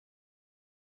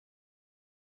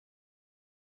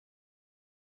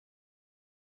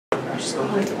There's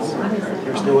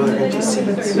no other empty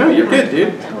seats. No, you're good,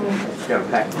 dude. Got a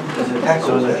pack. Is it a pack?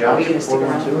 So is it Josh?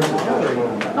 412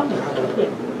 or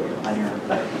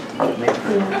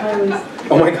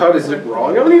Oh my god, is it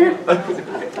wrong on here?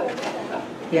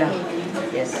 Yeah.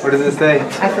 Yes. What does it say?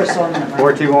 I first saw him.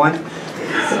 421?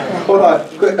 Hold on,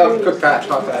 quick patch,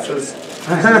 hot patches.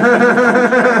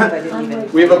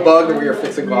 We have a bug that we are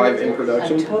fixing live in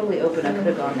production. I'm totally open. I could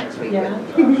have gone next week. Yeah.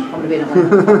 But I'm going to be in a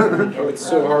home. Oh, it's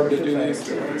so hard to do these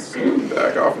things.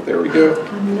 Back off, there we go.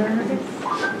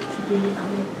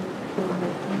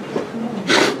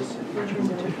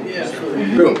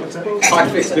 Boom. Hot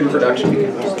fixed in production.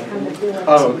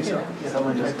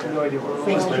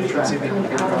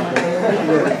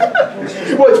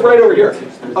 Well, it's right over here.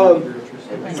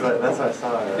 That's what I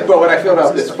saw. But when I filled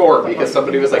out this form, because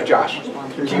somebody was like, Josh,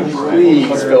 could you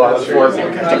please fill out this form?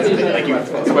 Like you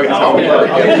somebody tell me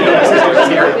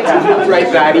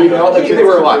write that email. Like they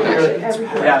were a lot nicer.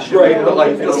 Right, but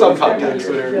like the subcontext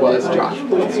was Josh.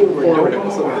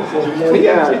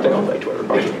 Yeah, I don't like Twitter,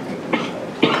 but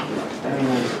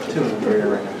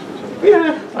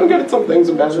yeah, I'm good at some things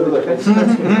and bad at other things.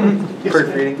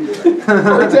 Proofreading.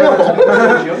 For example.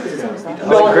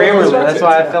 Grammarly, that's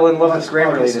why I fell in love with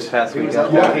Grammarly this past week.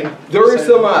 Yeah. There are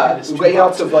some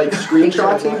layouts of like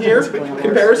screenshots in here,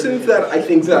 comparisons that I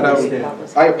think that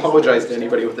I apologize to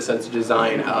anybody with a sense of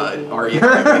design.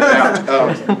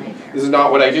 This is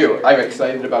not what I do. I'm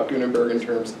excited about Gutenberg in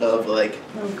terms of like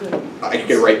I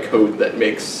can write code that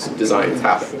makes designs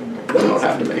happen. I don't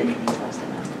have to make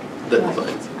the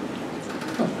designs.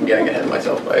 I'm getting ahead of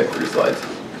myself by 3 slides.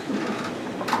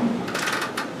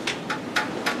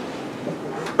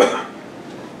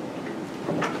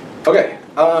 Okay.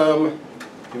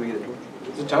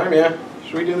 Is it time? Yeah.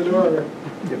 Should we do the door? Or?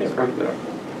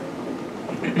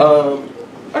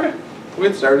 Okay. We'll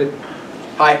get started.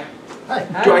 Hi.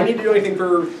 Hi. Do I need to do anything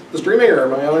for the streaming, or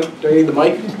am I on? Do I need the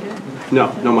mic? No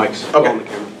mics. Okay. On the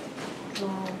camera.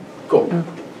 Cool.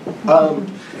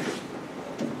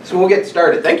 So we'll get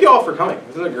started. Thank you all for coming.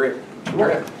 This is a great.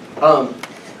 Okay.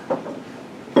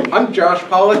 I'm Josh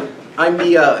Pollock. I'm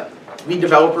the lead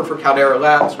developer for Caldera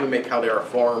Labs. We make Caldera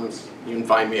forms. You can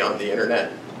find me on the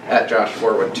internet at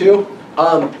Josh412.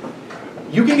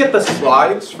 You can get the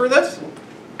slides for this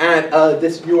at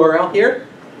this URL here.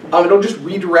 It'll just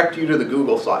redirect you to the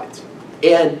Google Slides.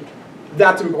 And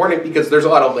that's important because there's a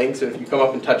lot of links, and if you come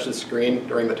up and touch the screen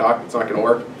during the talk, it's not going to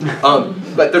work.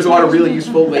 But there's a lot of really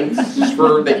useful links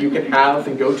that you can have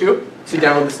and go to. So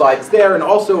download the slides there, and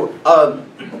also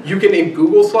you can, in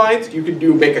Google Slides, you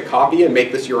can make a copy and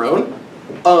make this your own.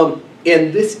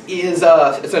 And this is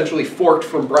essentially forked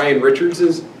from Brian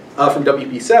Richards's from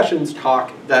WP Sessions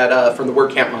talk that from the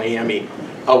WordCamp Miami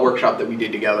workshop that we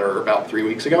did together about 3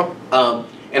 weeks ago.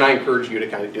 And I encourage you to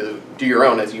kind of do your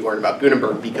own as you learn about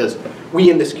Gutenberg, because we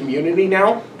in this community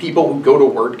now, people who go to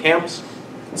WordCamps,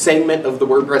 segment of the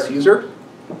WordPress user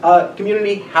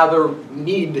community, have a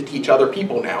need to teach other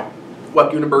people now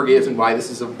what Gutenberg is and why this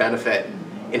is of benefit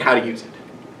and how to use it.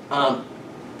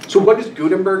 So what is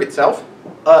Gutenberg itself?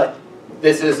 I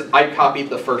copied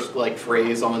the first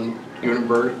phrase on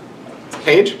Gutenberg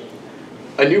page.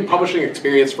 A new publishing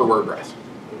experience for WordPress.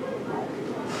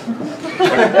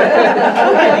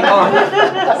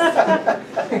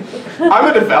 I'm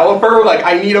a developer,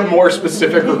 I need a more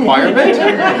specific requirement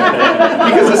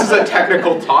because this is a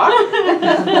technical talk.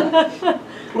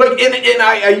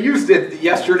 I used it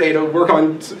yesterday to work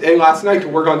on, and last night to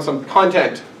work on some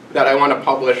content that I want to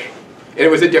publish, and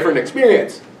it was a different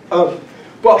experience. But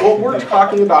what we're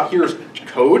talking about here is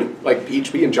code, like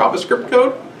PHP and JavaScript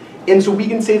code, and so we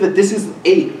can say that this is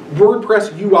a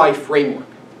WordPress UI framework.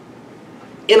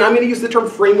 And I'm going to use the term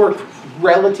framework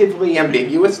relatively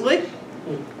ambiguously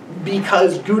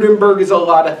because Gutenberg is a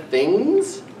lot of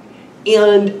things,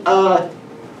 and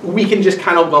we can just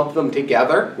kind of lump them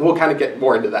together. We'll kind of get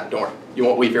more into that door. You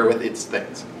won't leave here with its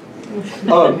things.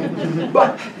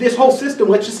 But this whole system,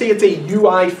 let's just say it's a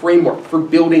UI framework for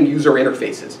building user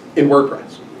interfaces in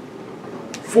WordPress.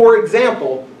 For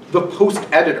example, the post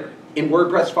editor in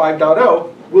WordPress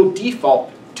 5.0 will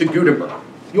default to Gutenberg.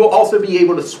 You'll also be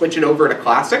able to switch it over to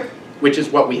Classic, which is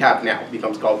what we have now. It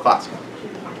becomes called Classic.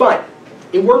 But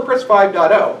in WordPress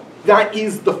 5.0, that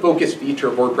is the focus feature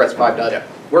of WordPress 5.0.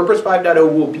 WordPress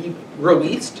 5.0 will be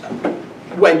released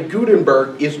when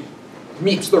Gutenberg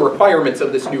meets the requirements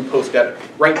of this new post editor.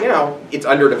 Right now, it's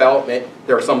under development.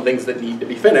 There are some things that need to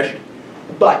be finished,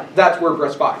 but that's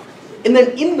WordPress 5. And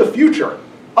then in the future,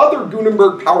 other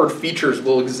Gutenberg-powered features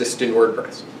will exist in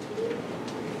WordPress.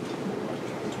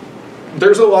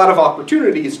 There's a lot of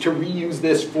opportunities to reuse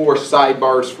this for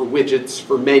sidebars, for widgets,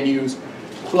 for menus,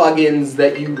 plugins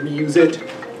that you use it.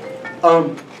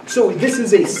 So this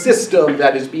is a system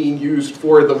that is being used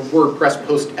for the WordPress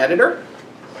post editor,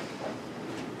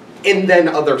 and then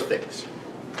other things.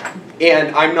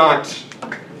 And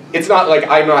it's not like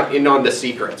I'm not in on the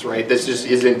secrets, right? This just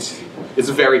isn't, it's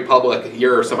very public.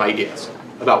 Here are some ideas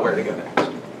about where to go next.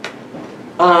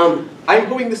 I'm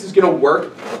hoping this is going to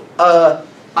work.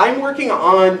 I'm working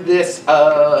on this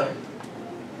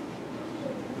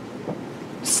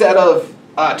set of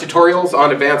tutorials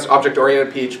on advanced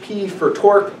object-oriented PHP for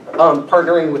Torque,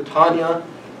 partnering with Tanya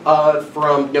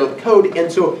from Know the Code.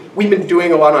 And so we've been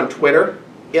doing a lot on Twitter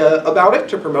about it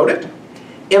to promote it.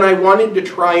 And I wanted to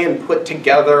try and put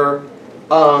together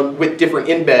with different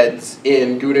embeds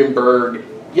in Gutenberg,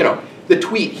 the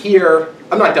tweet here.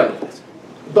 I'm not done with this,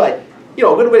 but a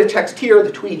little bit of text here,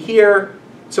 the tweet here,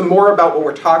 some more about what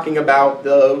we're talking about,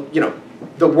 the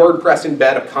WordPress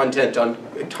embed of content on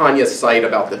Tanya's site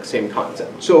about the same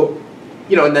concept. So,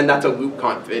 and then that's a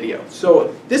LoopConf video.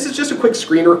 So this is just a quick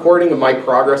screen recording of my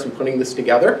progress in putting this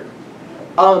together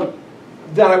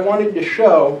that I wanted to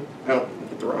show. Oh,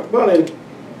 hit the wrong button.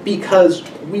 Because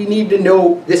we need to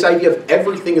know this idea of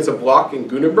everything is a block in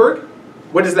Gutenberg.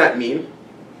 What does that mean?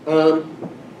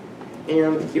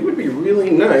 And it would be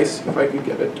really nice if I could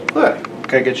get it to play.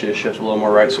 Can I get you to shift a little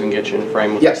more right so we can get you in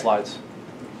frame with Yeah. the slides?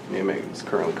 It's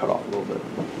currently cut off a little bit.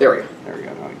 There we go. There we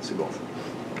go, now you can see both.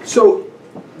 So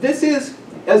this is,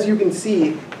 as you can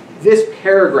see, this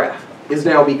paragraph is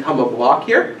now become a block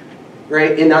here,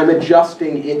 right? And I'm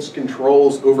adjusting its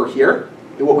controls over here,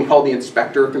 in what we call the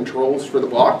inspector controls for the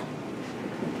block.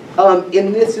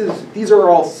 And these are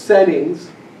all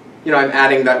settings. I'm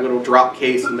adding that little drop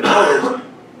case and the colors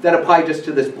that apply just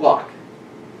to this block.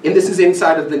 And this is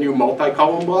inside of the new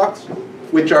multi-column blocks,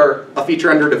 which are a feature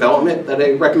under development that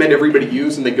I recommend everybody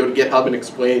use, and then go to GitHub and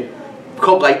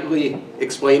politely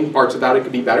explain parts about it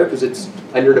could be better because it's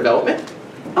under development.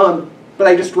 But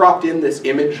I just dropped in this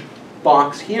image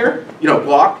box here,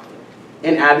 block,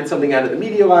 and added something out of the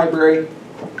media library.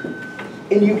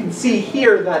 And you can see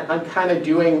here that I'm kind of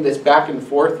doing this back and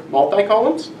forth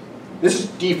multi-columns. This is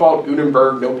default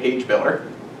Gutenberg, no page builder.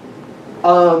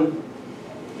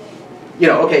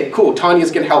 Okay, cool,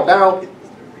 Tanya's gonna help out.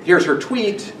 Here's her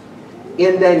tweet.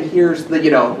 And then here's the,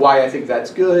 why I think that's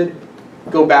good.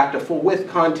 Go back to full width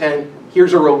content.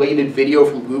 Here's a related video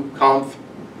from LoopConf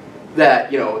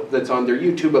that, that's on their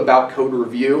YouTube about code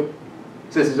review.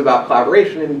 So this is about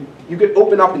collaboration. And you could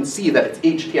open up and see that it's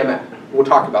HTML. We'll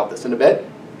talk about this in a bit.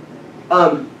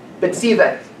 But see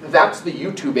that that's the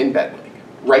YouTube embed link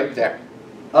right there.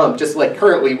 Just like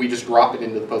currently, we just drop it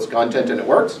into the post content and it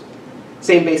works.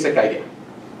 Same basic idea.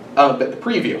 But the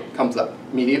preview comes up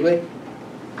immediately.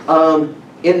 And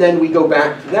then we go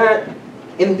back to that.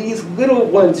 And these little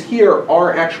ones here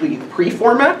are actually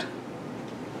pre-format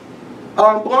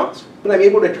blocks, but I'm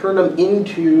able to turn them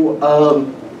into,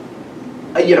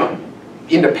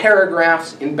 into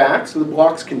paragraphs in back, so the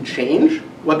blocks can change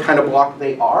what kind of block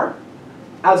they are.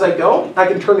 As I go, I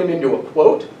can turn it into a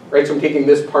quote, right? So I'm taking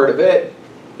this part of it,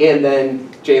 and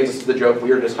then, James, this is the joke we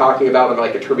were just talking about,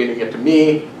 I'm attributing it to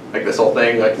me, like this whole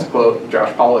thing, like this quote,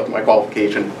 Josh Pollock, my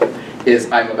qualification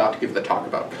is I'm about to give the talk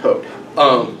about code.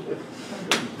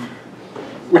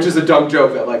 Which is a dumb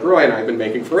joke that Roy and I have been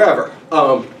making forever.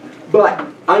 But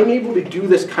I'm able to do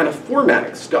this kind of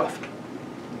formatting stuff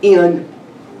and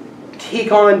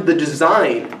take on the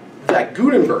design that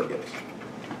Gutenberg is.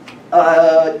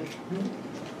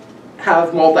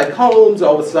 Have multi-columns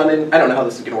all of a sudden. I don't know how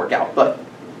this is going to work out, but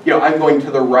I'm going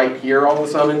to the right here all of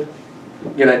a sudden.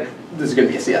 This is going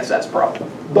to be a CSS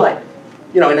problem. But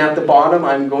and at the bottom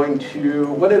I'm going to,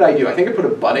 what did I do? I think I put a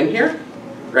button here.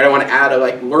 Right, I want to add a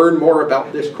learn more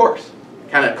about this course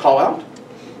kind of call out.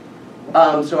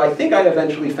 So I think I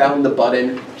eventually found the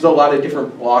button. There's a lot of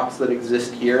different blocks that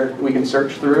exist here we can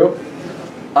search through.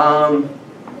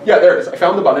 Yeah, there it is. I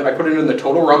found the button. I put it in the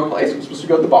total wrong place. It's supposed to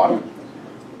go at the bottom.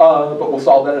 But we'll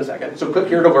solve that in a second. So click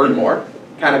here to learn more.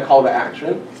 Kind of call to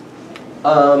action.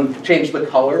 Change the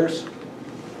colors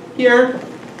here.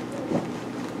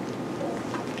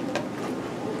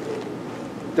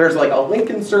 There's a link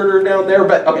inserter down there,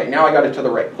 but okay, now I got it to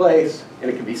the right place, and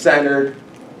it can be centered.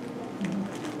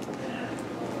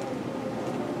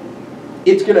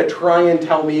 It's going to try and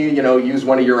tell me, use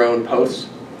one of your own posts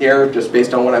here, just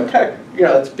based on what I'm tech.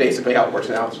 That's basically how it works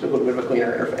now. It's a little bit of a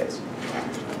cleaner interface.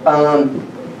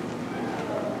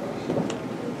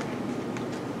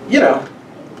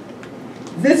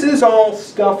 This is all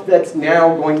stuff that's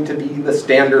now going to be the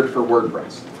standard for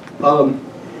WordPress.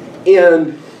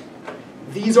 And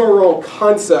these are all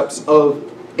concepts of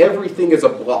everything is a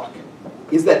block.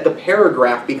 is that the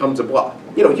paragraph becomes a block.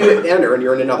 You hit enter and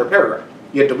you're in another paragraph.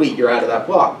 You hit delete, you're out of that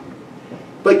block.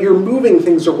 But you're moving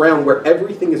things around where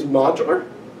everything is modular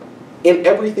and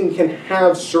everything can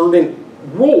have certain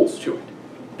rules to it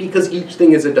because each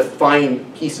thing is a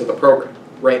defined piece of the program,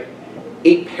 right?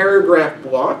 A paragraph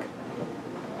block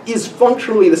is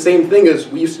functionally the same thing as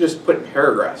we used to just put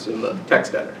paragraphs in the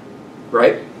text editor,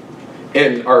 right?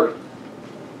 And our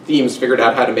themes figured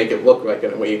out how to make it look like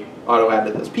it, and we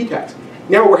auto-added this p tags.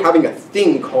 Now we're having a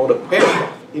thing called a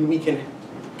paragraph, and we can,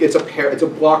 it's a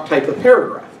block type of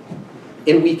paragraph,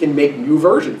 and we can make new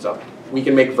versions of it. We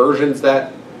can make versions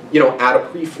that, add a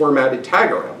pre-formatted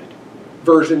tag around it.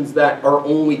 Versions that are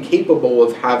only capable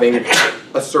of having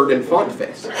a certain font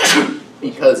face,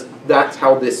 because that's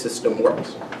how this system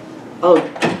works.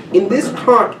 In this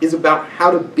talk is about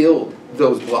how to build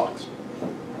those blocks.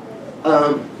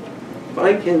 If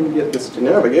I can get this to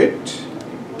navigate.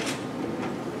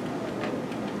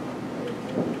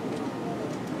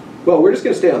 Well, we're just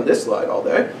going to stay on this slide all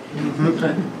day.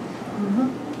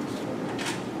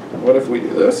 What if we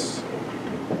do this?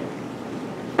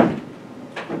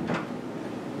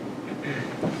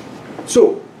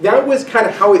 So that was kind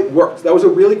of how it works. That was a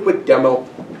really quick demo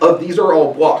of these are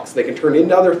all blocks. They can turn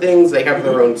into other things. They have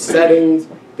their own settings.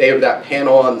 They have that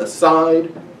panel on the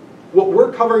side. What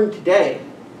we're covering today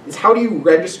is how do you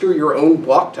register your own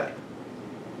block type.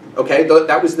 Okay,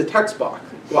 that was the text block.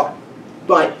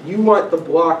 But you want the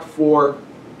block for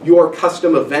your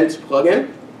custom events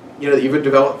plugin, that you've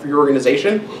developed for your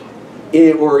organization,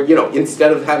 or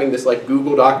instead of having this like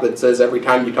Google Doc that says every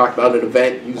time you talk about an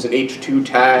event, use an H2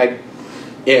 tag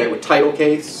and with title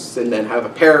case, and then have a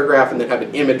paragraph, and then have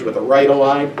an image with a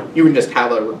write-align. You can just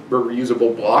have a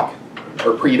reusable block,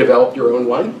 or pre-develop your own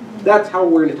one. That's how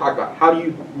we're going to talk about how do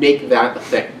you make that a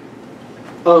thing.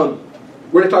 We're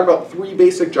going to talk about 3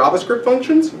 basic JavaScript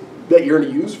functions that you're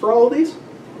going to use for all of these.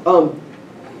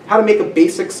 How to make a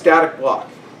basic static block,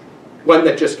 one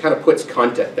that just kind of puts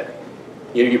content there.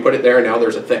 You put it there and now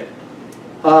there's a thing.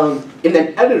 And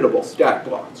then editable static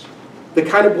blocks, the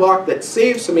kind of block that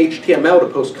saves some HTML to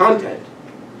post content,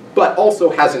 but also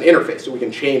has an interface so we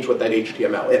can change what that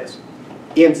HTML is.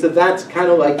 And so that's kind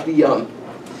of like the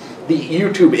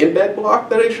YouTube embed block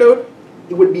that I showed.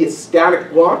 It would be a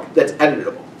static block that's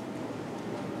editable.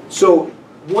 So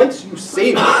once you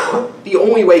save it, the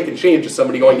only way it can change is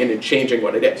somebody going in and changing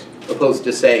what it is, opposed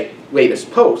to say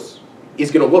latest posts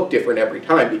is going to look different every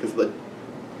time because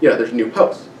there's new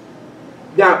posts.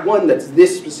 That one that's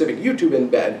this specific YouTube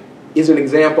embed is an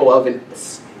example of an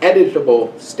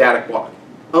editable static block.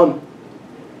 And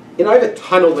I have a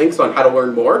ton of links on how to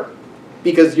learn more,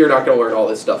 because you're not going to learn all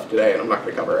this stuff today, and I'm not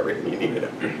going to cover everything you need to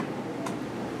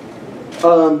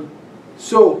know.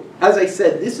 So, as I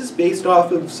said, this is based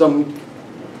off of some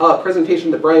presentation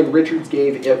that Brian Richards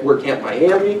gave at WordCamp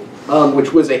Miami,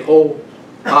 which was a whole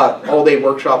all-day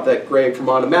workshop that Greg from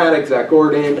Automatic, Zach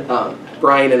Gordon,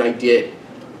 Brian, and I did.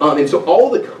 And so all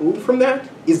the code from that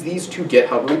is these 2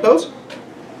 GitHub repos.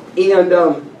 And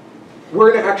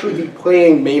we're going to actually be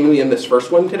playing mainly in this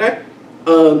first one today.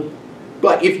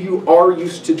 But if you are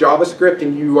used to JavaScript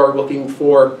and you are looking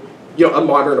for a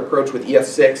modern approach with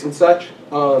ES6 and such,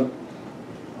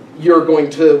 you're going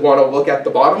to want to look at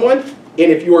the bottom one. And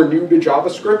if you are new to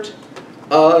JavaScript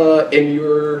and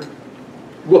you're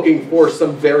looking for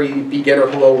some very beginner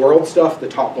hello world stuff, the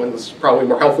top one is probably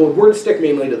more helpful. We're going to stick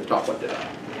mainly to the top one today.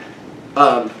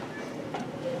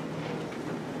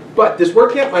 But this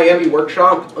WordCamp Miami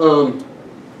workshop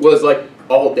was like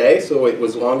all day, so it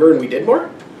was longer and we did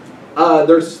more.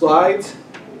 There's slides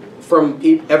from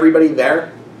everybody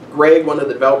there. Greg, one of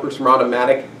the developers from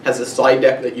Automatic, has a slide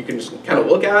deck that you can just kind of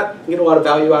look at and get a lot of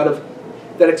value out of.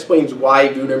 That explains why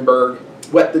Gutenberg,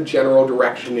 what the general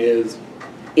direction is,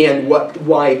 and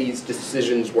why these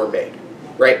decisions were made.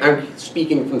 Right? I'm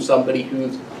speaking from somebody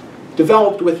who's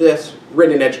developed with this,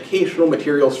 written educational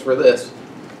materials for this,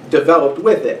 developed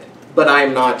with it, but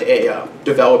I'm not a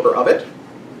developer of it.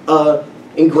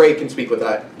 And Greg can speak with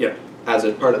that, as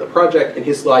a part of the project, and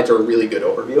his slides are a really good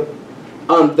overview.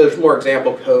 There's more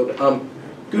example code.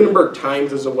 Gutenberg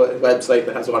Times is a website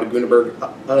that has a lot of Gutenberg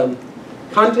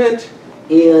content,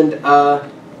 and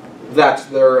that's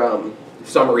their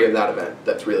summary of that event.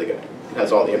 That's really good. It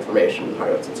has all the information and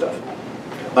highlights and stuff.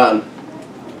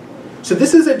 So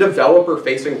this is a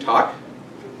developer-facing talk.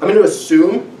 I'm going to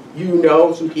assume you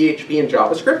know some PHP and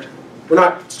JavaScript. We're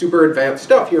not super advanced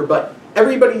stuff here, but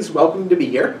everybody's welcome to be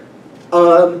here.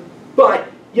 But,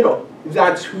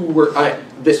 that's who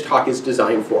this talk is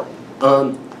designed for.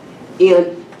 And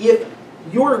if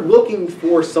you're looking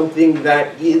for something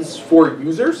that is for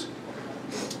users,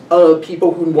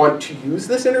 people who want to use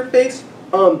this interface,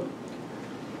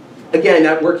 Again,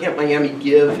 at WordCamp Miami,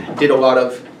 did a lot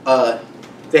of,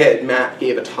 Matt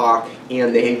gave a talk,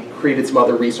 and they created some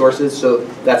other resources, so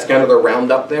that's kind of the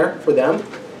roundup there for them,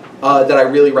 that I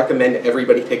really recommend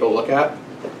everybody take a look at.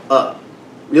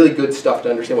 Really good stuff to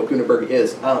understand what Gutenberg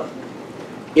is.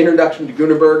 Introduction to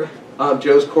Gutenberg,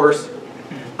 Joe's course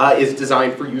is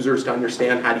designed for users to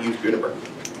understand how to use Gutenberg.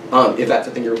 If that's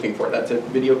the thing you're looking for, that's a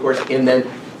video course. And then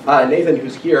Nathan,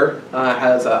 who's here,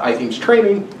 has iThemes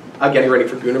training, getting ready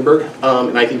for Gutenberg.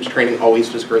 And iThemes training always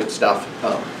does great stuff.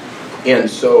 And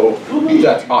so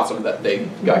that's awesome that they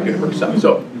got Gutenberg stuff.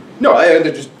 So no,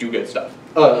 they just do good stuff.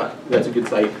 That's a good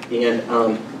site.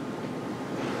 And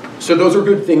so those are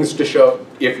good things to show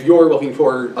if you're looking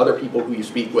for other people who you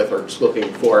speak with or just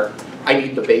looking for, I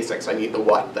need the basics, I need the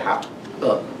what, the how.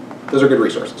 Those are good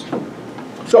resources.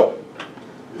 So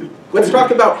let's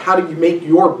talk about how do you make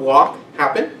your block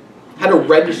happen, how to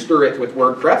register it with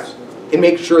WordPress, and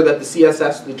make sure that the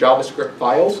CSS, the JavaScript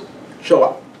files show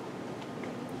up.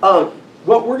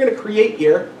 What we're going to create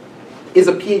here is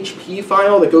a PHP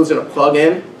file that goes in a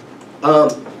plugin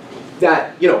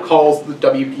that calls the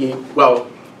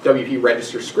WP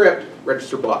register script,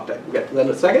 register block type. We'll get to that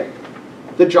in a second.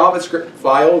 The JavaScript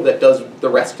file that does the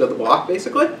rest of the block,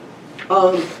 basically.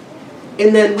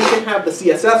 And then we can have the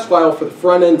CSS file for the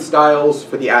front-end styles,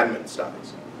 for the admin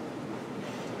styles.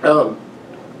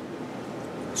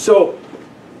 So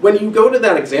when you go to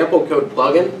that example code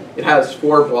plugin, it has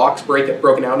 4 blocks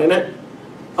broken out in it.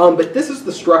 But this is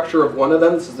the structure of one of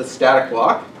them. This is the static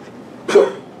block.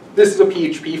 So this is a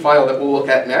PHP file that we'll look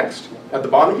at next at the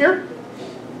bottom here.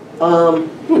 Ooh,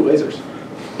 lasers.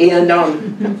 And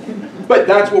but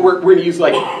that's what we're going to use.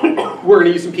 Like we're going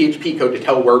to use some PHP code to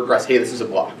tell WordPress, hey, this is a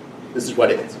block. This is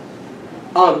what it is.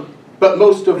 But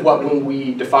most of what when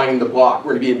we define the block,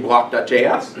 we're going to be in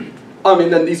block.js.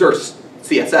 And then these are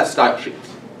CSS style sheets.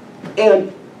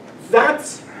 And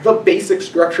that's the basic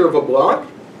structure of a block.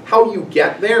 How you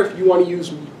get there, if you want to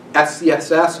use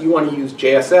SCSS, you want to use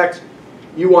JSX,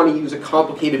 you want to use a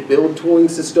complicated build tooling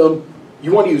system,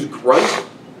 you want to use Grunt.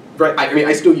 Right? I mean,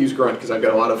 I still use Grunt because I've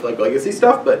got a lot of legacy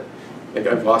stuff, but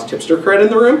I've lost hipster cred in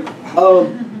the room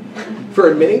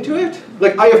for admitting to it.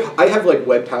 Like I have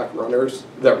Webpack runners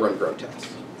that run Grunt tests.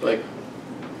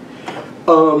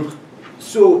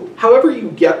 So however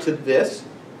you get to this,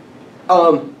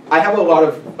 I have a lot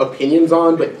of opinions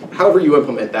on, but however you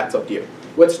implement, that's up to you.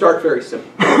 Let's start very simple.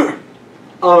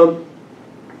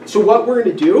 So what we're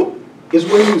going to do is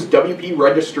we're going to use WP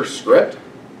register script.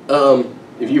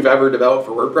 If you've ever developed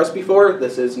for WordPress before,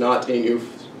 this is not a new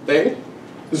thing.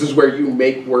 This is where you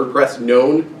make WordPress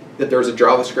known that there's a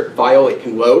JavaScript file it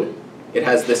can load. It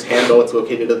has this handle, it's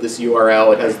located at this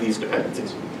URL, it has these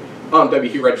dependencies.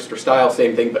 WP register style,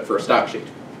 same thing, but for a style sheet.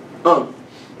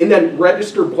 And then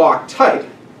register block type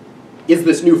is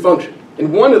this new function.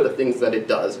 And one of the things that it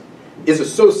does is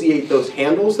associate those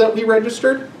handles that we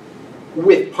registered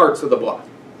with parts of the block.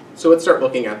 So let's start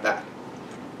looking at that.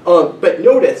 But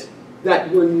notice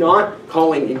that we're not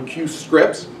calling in Q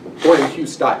scripts or in Q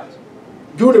styles.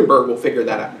 Gutenberg will figure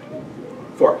that out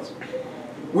for us.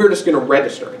 We're just going to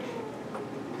register it.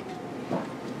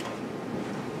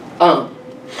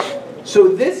 So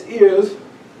this is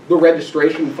the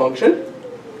registration function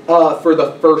for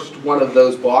the first one of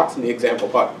those blocks in the example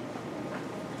block.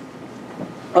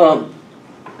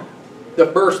 The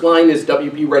first line is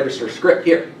WP register script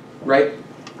here, right?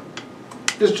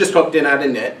 This is just hooked in at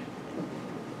init.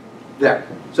 There.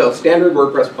 So standard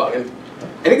WordPress plugin.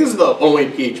 I think this is the only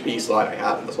PHP slide I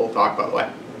have in this whole talk, by the way.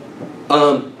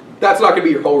 That's not going to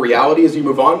be your whole reality as you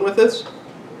move on with this.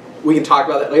 We can talk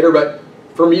about that later, but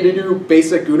for me to do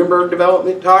basic Gutenberg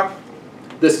development talk,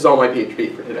 this is all my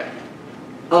PHP for today.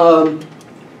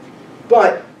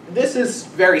 But this is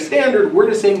very standard. We're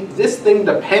just saying this thing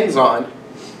depends on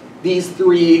these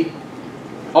 3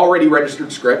 already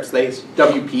registered scripts. They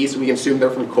WP, so we can assume they're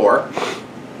from core.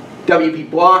 WP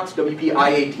blocks, WP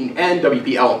I18N,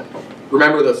 WP element.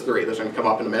 Remember those 3. Those are going to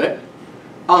come up in a minute.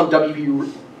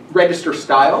 WP register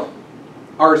style.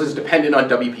 Ours is dependent on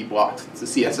WP blocks. It's the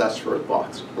CSS for the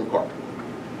blocks from core.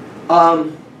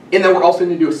 And then we're also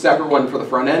going to do a separate one for the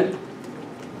front end.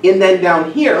 And then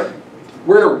down here,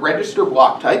 we're going to register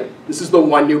block type. This is the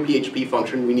one new PHP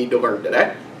function we need to learn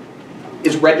today.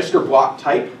 Is register block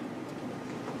type.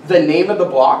 The name of the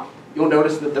block, you'll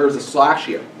notice that there's a slash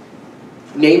here.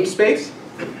 Namespace,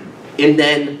 and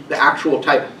then the actual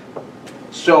type.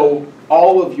 So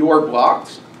all of your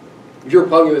blocks, if your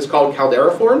plugin is called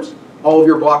Caldera Forms, all of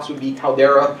your blocks would be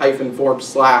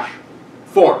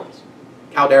Caldera-forms/forms.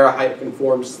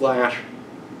 Caldera-forms/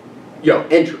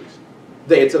 entries.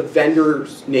 that it's a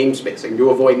vendor's namespacing to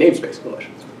avoid namespace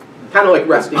collisions. Kind of like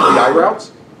REST API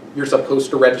routes, you're supposed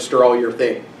to register all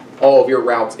of your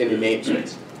routes in a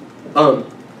namespace. Does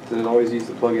it always use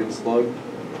the plugin slug?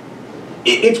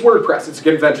 It's WordPress, it's a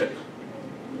convention.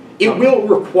 It will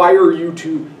require you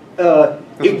to,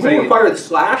 it will require the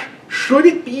slash. Should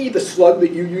it be the slug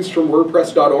that you use from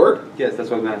WordPress.org? Yes, that's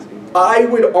what I'm asking. I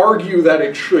would argue that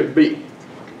it should be.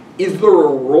 Is there a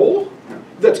rule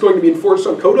that's going to be enforced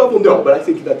on code level? No, but I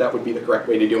think that that would be the correct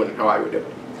way to do it and how I would do it.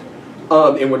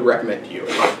 And would recommend to you,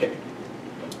 in my opinion.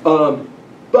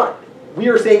 But we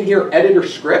are saying here editor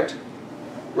script,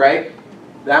 right?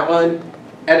 That one,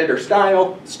 editor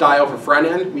style, style for front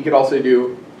end. We could also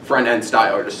do front end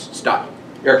style or just style,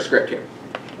 or script here.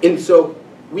 And so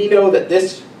we know that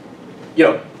this,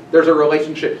 there's a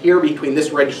relationship here between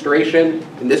this registration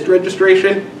and this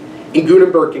registration, and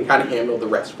Gutenberg can kind of handle the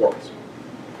rest for us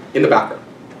in the background.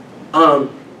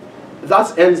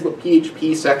 Thus ends the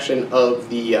PHP section of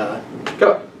the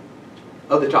code,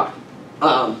 of the talk.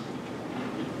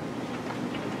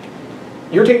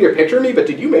 You're taking a picture of me, but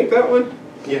did you make that one?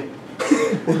 Yeah.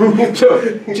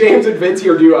 So James and Vince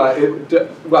here do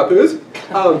Wapus,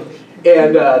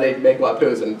 and they make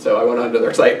Wapus, and so I went onto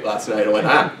their site last night and went,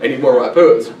 I need more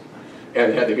Wapus,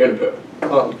 and had to get into it.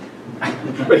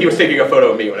 But he was taking a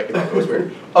photo of me when I came up. It was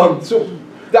weird. So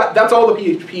that's all the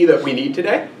PHP that we need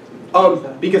today,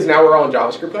 because now we're all in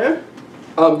JavaScript land.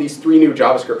 These 3 new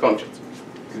JavaScript functions.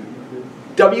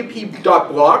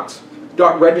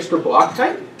 WP.blocks.register block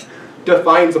type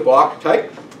defines a block type.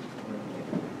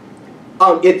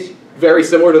 It's very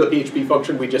similar to the PHP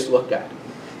function we just looked at.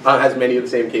 Has many of the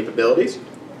same capabilities.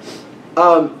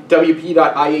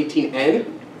 WP.I18n.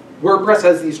 WordPress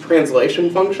has these translation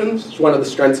functions. One of the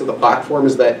strengths of the platform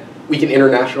is that we can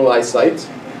internationalize sites.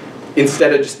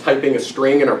 Instead of just typing a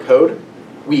string in our code,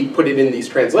 we put it in these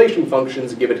translation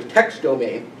functions and give it a text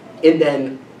domain. And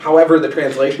then, however the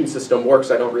translation system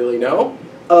works, I don't really know,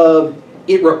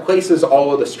 it replaces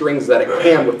all of the strings that it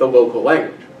can with the local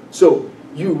language. So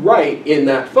you write in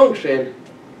that function,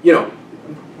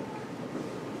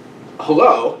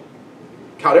 hello,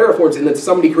 Caldera forms, and then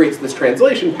somebody creates this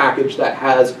translation package that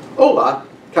has hola,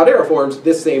 Caldera forms,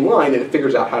 this same line, and it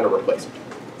figures out how to replace it.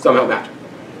 Somehow magic.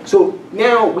 So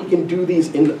now we can do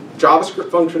these in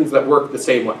JavaScript functions that work the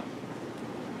same way.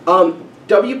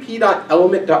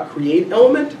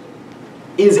 WP.element.createElement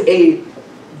is a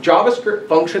JavaScript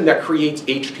function that creates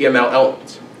HTML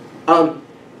elements. And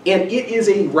it is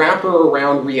a wrapper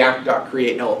around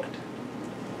React.createElement.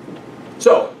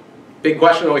 So, big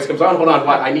question always comes on, hold on,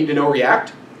 what, I need to know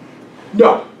React?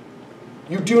 No,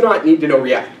 you do not need to know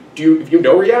React. If you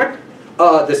know React,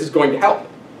 this is going to help.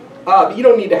 But you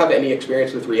don't need to have any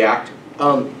experience with React.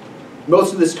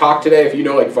 Most of this talk today, if you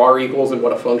know like var equals and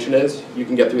what a function is, you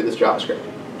can get through this JavaScript.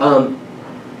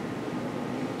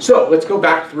 So let's go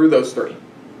back through those 3.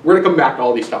 We're going to come back to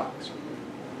all these topics.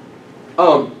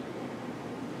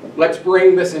 Let's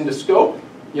bring this into scope.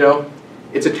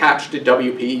 It's attached to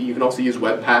WP. You can also use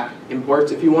Webpack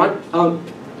imports if you want.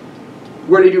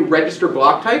 We're going to do register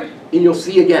block type, and you'll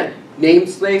see again,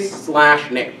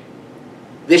 namespace/name.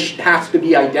 This has to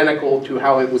be identical to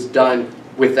how it was done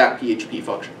with that PHP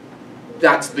function.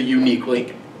 That's the unique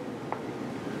link.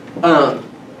 And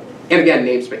again,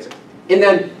 namespacing. And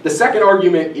then the second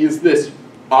argument is this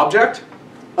object,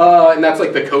 and that's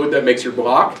like the code that makes your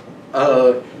block.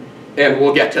 And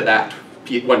we'll get to that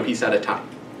one piece at a time.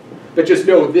 But just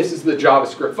know this is the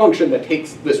JavaScript function that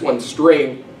takes this one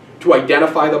string to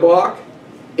identify the block,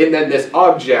 and then this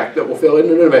object that we'll fill in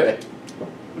a minute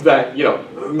that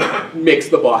makes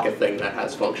the block a thing that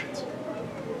has functions.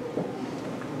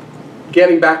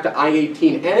 Getting back to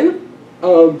I18n,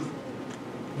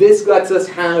 this lets us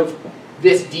have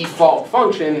this default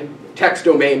function, text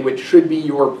domain, which should be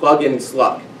your plugin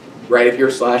slug, right? If you're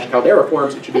 /Caldera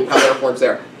forms, it should be Caldera forms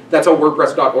there. That's how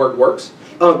WordPress.org works.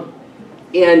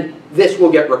 And this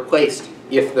will get replaced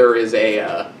if there is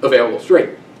a available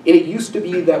string. And it used to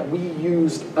be that we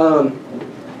used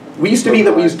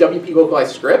WP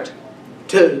localized script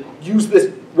to use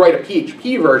this, write a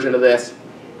PHP version of this,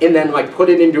 and then like put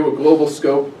it into a global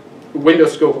scope, window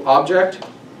scope object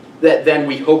that then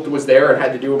we hoped was there and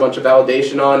had to do a bunch of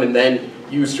validation on, and then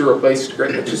use to replace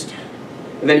script. And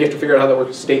then you have to figure out how that works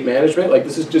with state management. Like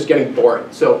this is just getting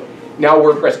boring. So now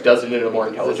WordPress does it in a more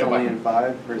intelligent way. Is this only in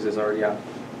 5, or is this already out?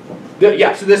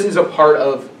 Yeah, so this is a part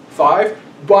of 5,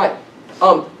 but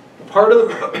part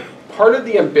of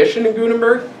the ambition in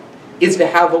Gutenberg is to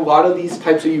have a lot of these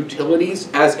types of utilities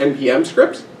as NPM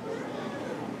scripts.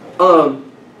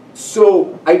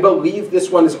 So I believe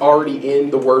this one is already in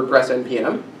the WordPress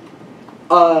NPM,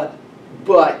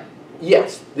 but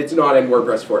Yes, it's not in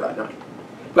WordPress 4.9.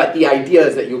 But the idea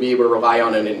is that you'll be able to rely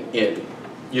on it in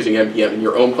using NPM in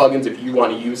your own plugins if you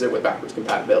want to use it with backwards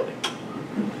compatibility.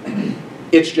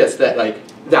 It's just that like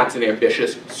that's an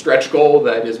ambitious stretch goal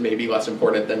that is maybe less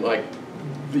important than like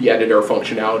the editor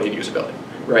functionality and usability,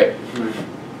 right?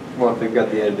 Well, if they've got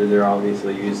the editor, they're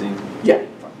obviously using. Yeah.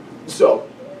 So,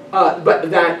 but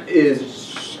that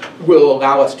will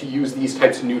allow us to use these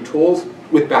types of new tools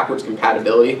with backwards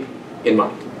compatibility in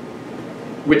mind,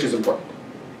 which is important.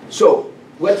 So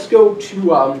let's go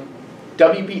to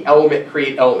WP element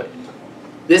create element.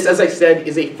 This, as I said,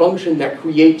 is a function that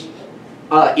creates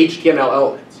HTML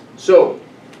elements. So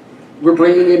we're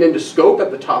bringing it into scope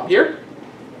at the top here,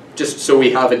 just so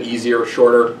we have an easier,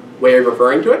 shorter way of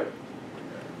referring to it.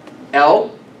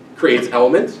 L creates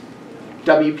elements,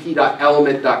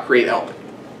 wp.element.create element.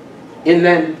 And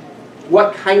then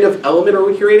what kind of element are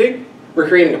we creating? We're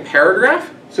creating a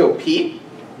paragraph, so P.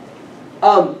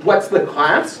 What's the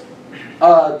class?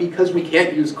 Because we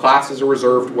can't use class as a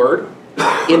reserved word.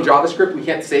 In JavaScript, we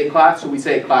can't say class, so we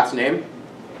say class name.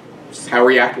 This is how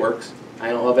React works. I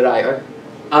don't love it either.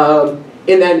 And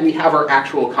then we have our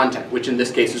actual content, which in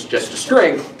this case is just a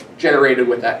string generated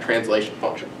with that translation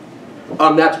function.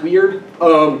 That's weird.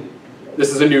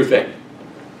 This is a new thing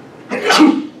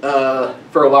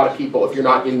for a lot of people if you're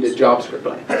not into JavaScript.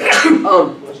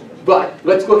 But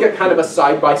let's look at kind of a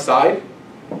side-by-side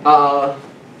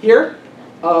here.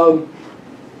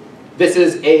 This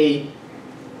is a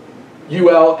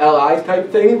ULLI type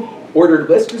thing, ordered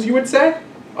list as you would say,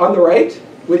 on the right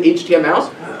with HTML.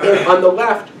 And on the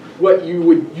left, what you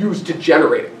would use to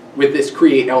generate it with this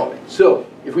create element. So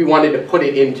if we wanted to put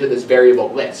it into this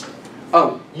variable list.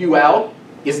 UL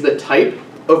is the type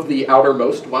of the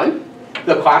outermost one.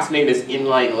 The class name is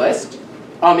inline list.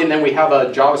 And then we have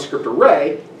a JavaScript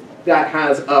array that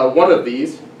has one of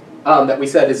these that we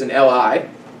said is an LI.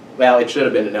 Well, it should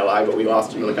have been an LI, but we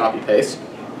lost it in the copy paste.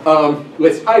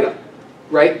 List item,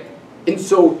 right? And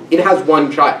so it has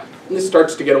one child. And this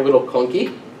starts to get a little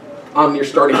clunky. You're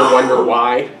starting to wonder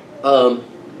why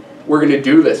we're going to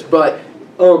do this. But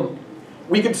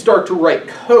we could start to write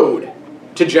code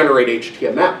to generate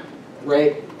HTML,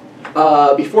 right?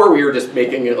 Before we were just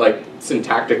making it like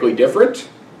syntactically different.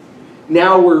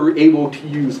 Now we're able to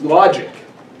use logic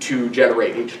to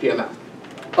generate HTML.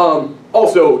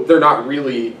 Also, they're not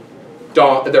really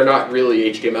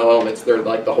HTML elements. They're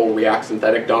like the whole React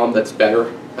synthetic DOM that's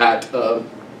better at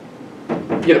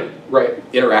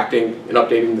interacting and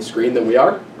updating the screen than we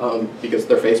are because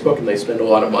they're Facebook and they spend a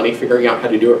lot of money figuring out how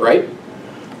to do it right.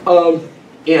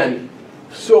 And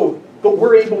so, but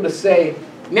we're able to say,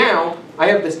 now I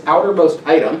have this outermost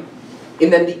item,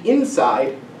 and then the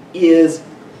inside is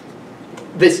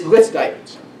this list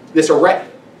items, this array.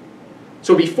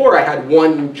 So before I had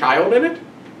one child in it,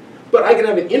 but I can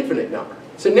have an infinite number.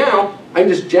 So now I'm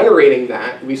just generating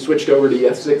that. We switched over to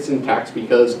ES6 syntax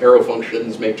because arrow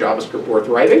functions make JavaScript worth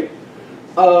writing.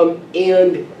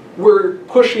 And we're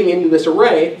pushing into this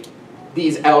array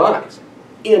these LIs.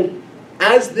 And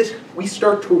as we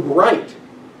start to write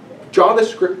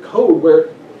JavaScript code where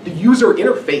the user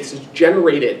interface is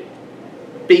generated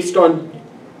based on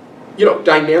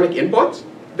dynamic inputs,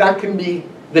 that can be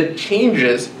the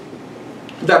changes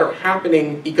that are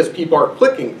happening because people are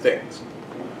clicking things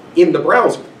in the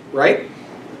browser, right?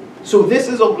 So this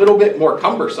is a little bit more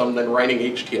cumbersome than writing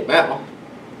HTML,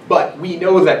 but we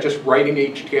know that just writing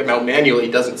HTML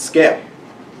manually doesn't scale.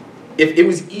 If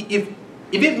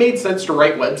it made sense to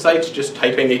write websites just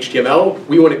typing HTML,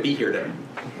 we wouldn't be here today,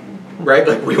 right?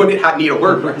 Like we wouldn't need a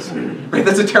WordPress, right?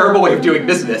 That's a terrible way of doing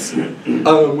business.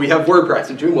 We have WordPress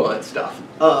and Joomla and stuff,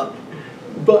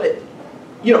 but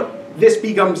this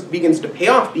begins to pay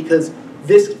off because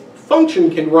this function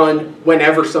can run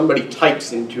whenever somebody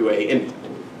types into an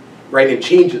input, right, and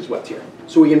changes what's here.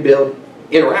 So we can build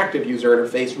interactive user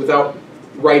interface without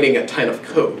writing a ton of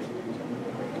code.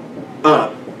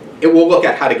 And we'll look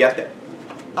at how to get there.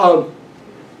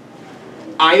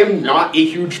 I am not a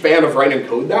huge fan of writing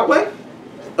code that way,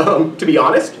 to be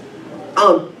honest.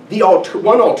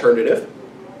 One alternative,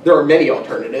 there are many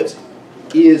alternatives,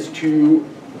 is to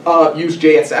use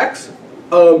JSX,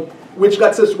 which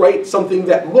lets us write something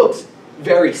that looks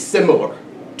very similar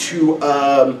to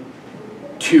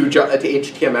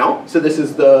HTML. So this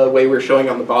is the way we're showing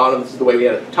on the bottom. This is the way we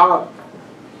had at the top.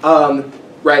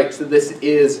 Right. So this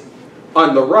is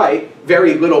on the right.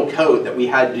 Very little code that we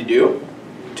had to do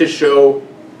to show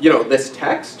this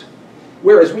text,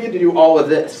 whereas we had to do all of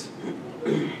this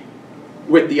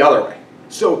with the other way.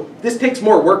 So this takes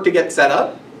more work to get set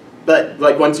up. But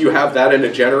like once you have that in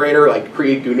a generator, like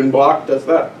create Gutenberg does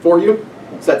that for you,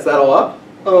 sets that all up.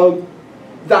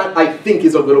 that I think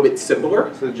is a little bit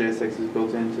simpler. So JSX is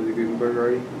built into the Gutenberg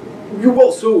already?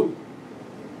 Well, so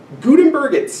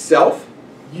Gutenberg itself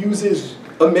uses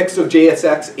a mix of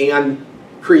JSX and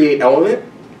create element,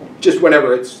 just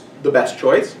whenever it's the best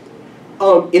choice.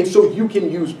 And so you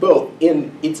can use both.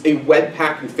 It's a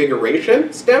Webpack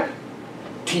configuration step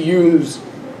to use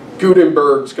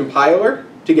Gutenberg's compiler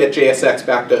to get JSX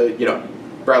back to,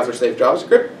 browser safe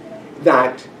JavaScript.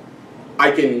 That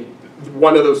I can,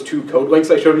 one of those two code links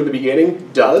I showed in the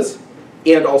beginning does,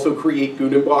 and also create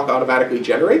Gutenberg automatically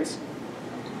generates.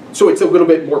 So it's a little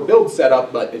bit more build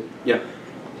setup, but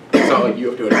it's not like you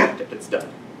have to invent it, it's done.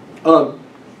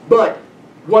 But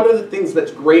one of the things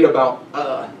that's great about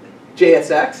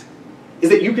JSX is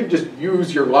that you can just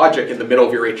use your logic in the middle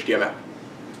of your HTML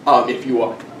if you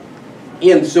want.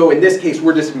 And so in this case,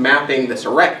 we're just mapping this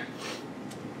array.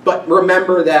 But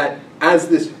remember that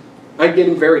I'm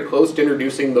getting very close to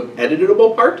introducing the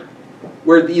editable part,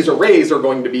 where these arrays are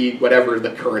going to be whatever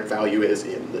the current value is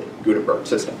in the Gutenberg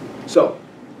system. So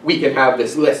we can have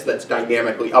this list that's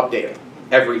dynamically updating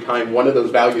every time one of those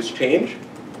values change.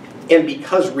 And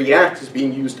because React is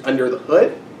being used under the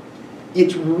hood,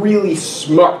 it's really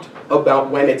smart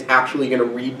about when it's actually going to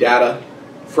read data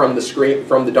from the screen,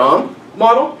 from the DOM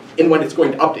model, and when it's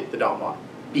going to update the DOM model.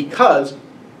 Because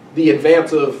the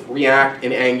advance of React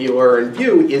and Angular and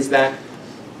Vue is that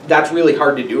that's really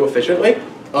hard to do efficiently,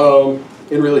 and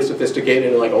really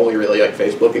sophisticated, and only really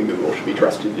Facebook and Google should be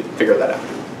trusted to figure that out.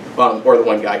 Or the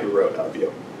one guy who wrote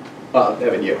Vue,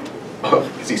 Evan Yu,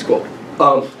 because he's cool.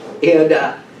 And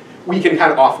we can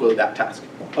kind of offload that task.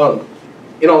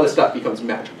 And all this stuff becomes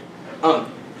magic.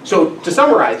 So to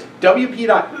summarize,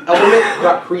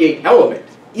 wp.element.createElement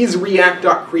is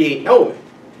react.createElement.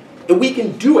 And we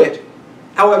can do it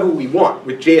however we want,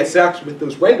 with JSX, with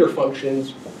those render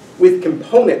functions, with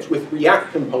components, with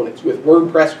React components, with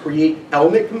WordPress create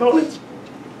element components.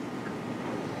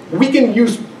 We can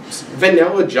use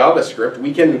vanilla JavaScript.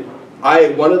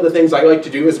 One of the things I like to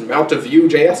do is mount a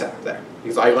Vue.js app there,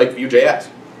 because I like Vue.js.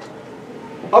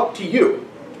 Up to you.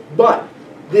 But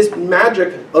this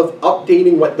magic of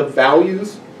updating what the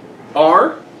values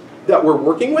are that we're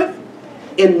working with,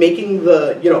 and making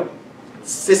the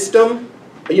system,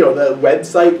 the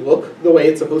website look the way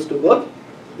it's supposed to look,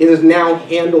 is now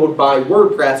handled by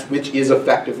WordPress, which is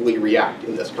effectively React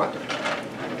in this context.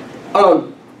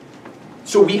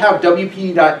 So we have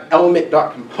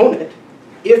wp.element.component.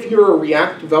 If you're a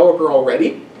React developer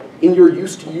already, and you're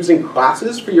used to using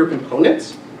classes for your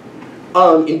components,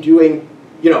 in doing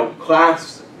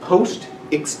class post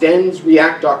extends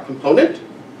React.component,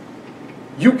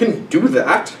 you can do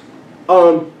that.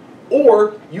 Or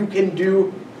you can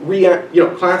do React,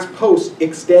 class post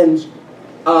extends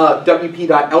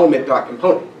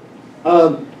wp.element.component.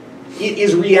 It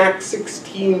is React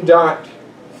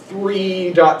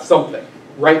 16.3. something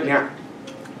right now.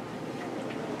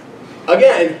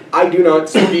 Again, I do not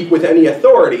speak with any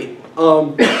authority,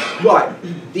 but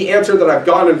the answer that I've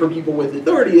gotten from people with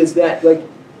authority is that,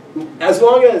 as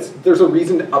long as there's a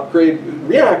reason to upgrade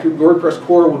React, WordPress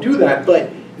core will do that, but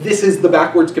this is the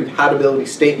backwards compatibility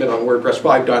statement on WordPress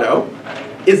 5.0,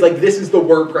 is this is the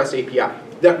WordPress API.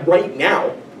 That right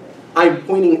now, I'm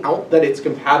pointing out that it's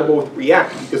compatible with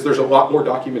React because there's a lot more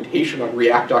documentation on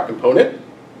React.component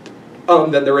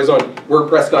than there is on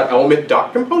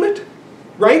WordPress.element.component,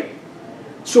 right?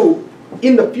 So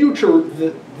in the future,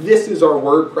 this is our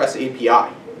WordPress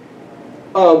API.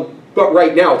 But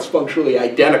right now, it's functionally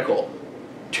identical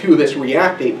to this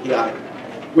React API,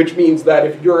 which means that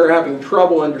if you're having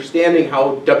trouble understanding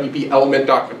how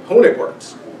wp.element.component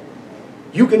works,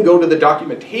 you can go to the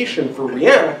documentation for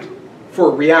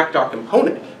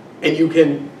React.component, and you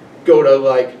can go to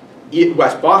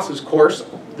Wes Boss's course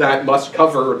that must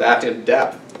cover that in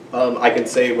depth. I can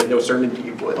say with no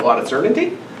certainty, with a lot of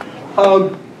certainty.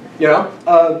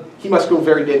 He must go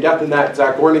very in depth in that.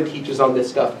 Zach Gordon teaches on this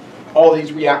stuff. All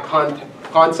these React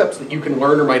concepts that you can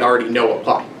learn or might already know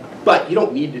apply. But you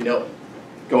don't need to know it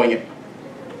going in.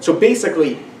 So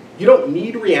basically, you don't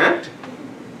need React.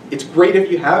 It's great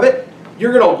if you have it.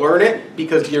 You're going to learn it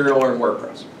because you're going to learn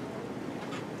WordPress.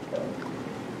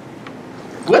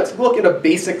 Let's look at a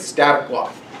basic static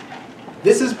block.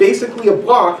 This is basically a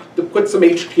block that puts some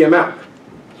HTML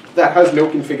that has no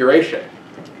configuration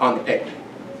on the page.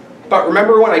 But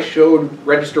remember when I showed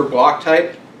register block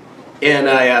type, and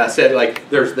I said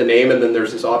there's the name and then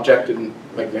there's this object, and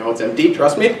now it's empty?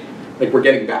 Trust me, we're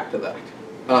getting back to that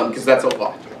because that's a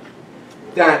lot.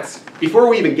 Before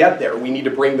we even get there, we need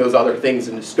to bring those other things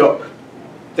into scope.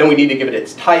 Then we need to give it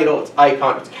its title, its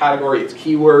icon, its category, its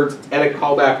keywords, its edit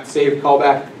callback, its save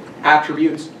callback,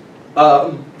 attributes.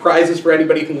 Prizes for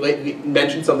anybody who can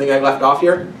mention something I left off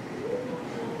here.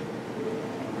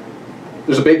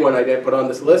 There's a big one I didn't put on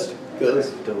this list.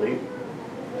 Delete.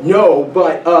 No,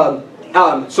 but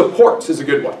supports is a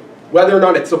good one. Whether or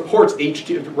not it supports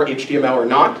HTML or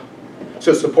not.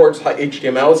 So supports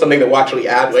HTML is something that we'll actually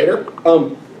add later.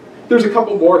 There's a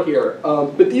couple more here,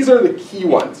 but these are the key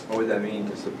ones. What would that mean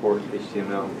to support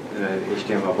HTML in an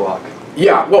HTML block?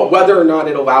 Yeah, well, whether or not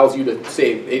it allows you to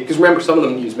save, because remember some of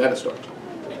them use meta storage.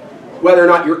 Whether or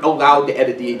not you're allowed to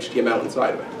edit the HTML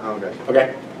inside of it. Oh, okay.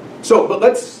 Okay, so, but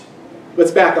let's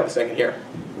back up a second here.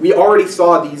 We already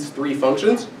saw these three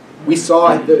functions. We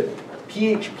saw the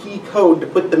PHP code to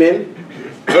put them in.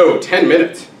 Oh, 10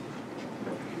 minutes.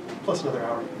 Plus another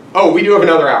hour. Oh, we do have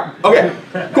another hour. Okay,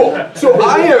 cool. So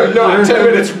I am not 10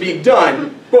 minutes from being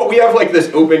done, but we have like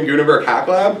this open Gutenberg hack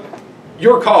lab.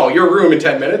 Your call, your room in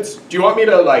 10 minutes. Do you want me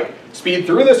to like speed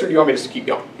through this or do you want me to just keep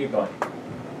going? Keep going.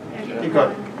 Keep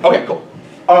going. Okay, cool.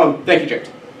 Thank you, James.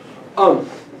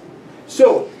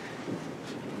 So,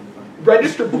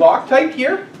 register block type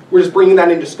here, we're just bringing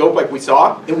that into scope like we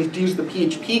saw, and we've used the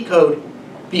PHP code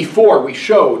before we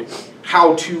showed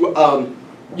how to,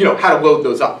 how to load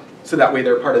those up, so that way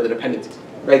they're part of the dependencies,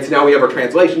 right? So now we have our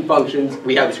translation functions,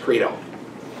 we have this create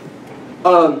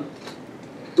element.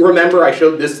 Remember I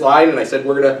showed this slide and I said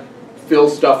we're gonna fill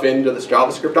stuff into this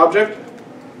JavaScript object?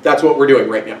 That's what we're doing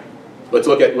right now. Let's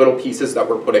look at little pieces that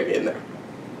we're putting in there.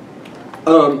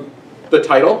 The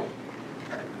title,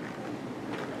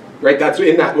 right? That's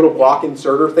in that little block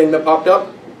inserter thing that popped up.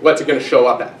 What's it going to show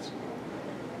up as?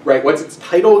 Right? What's its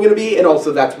title going to be? And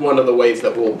also that's one of the ways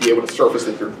that we'll be able to surface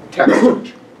it through text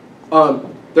search.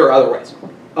 There are other ways.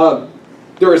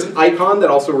 There is an icon that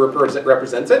also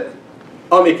represents it.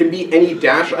 It can be any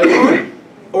dash icon,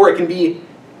 or it can be,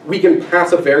 we can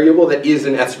pass a variable that is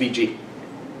an SVG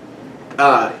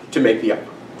to make the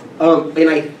icon. And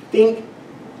I think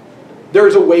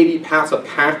there's a way to pass a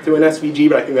path to an SVG,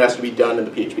 but I think that has to be done in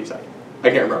the PHP side. I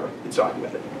can't remember. It's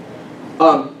documented.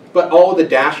 But all the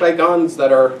dash icons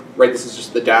that are, right, this is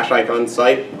just the dash icon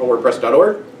site on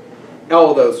WordPress.org.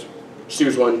 All of those,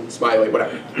 choose one, smiley,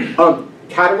 whatever.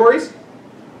 Categories.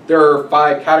 There are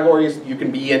 5 categories you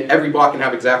can be in. Every block can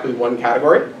have exactly 1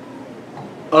 category.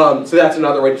 So that's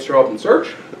another way to show up in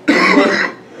search.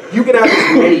 You can have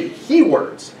as many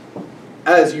keywords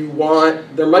as you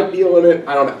want. There might be a limit.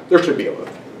 I don't know. There should be a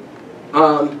limit.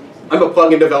 I'm a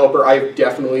plugin developer. I've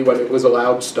definitely, when it was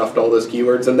allowed, stuffed all those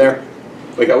keywords in there.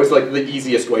 Like that was like the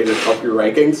easiest way to up your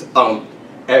rankings.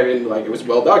 And like it was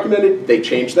well documented. They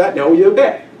changed that. Now we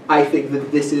obey. I think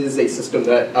that this is a system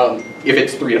that, if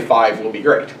it's 3 to 5, will be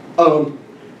great.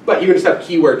 But you can just have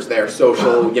keywords there,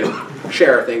 social,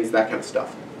 share things, that kind of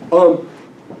stuff.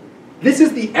 This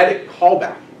is the edit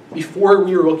callback. Before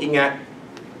we were looking at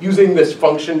using this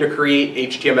function to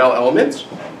create HTML elements.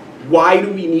 Why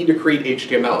do we need to create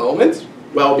HTML elements?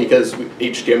 Well, because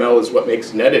HTML is what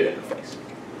makes an edit interface.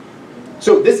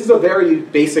 So this is a very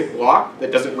basic block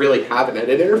that doesn't really have an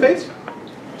edit interface.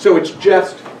 So it's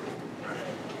just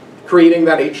creating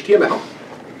that HTML.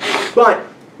 But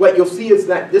what you'll see is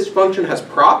that this function has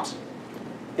props,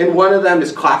 and one of them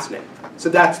is class name. So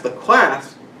that's the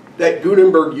class that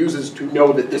Gutenberg uses to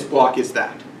know that this block is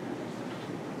that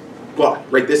block,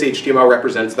 right? This HTML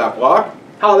represents that block.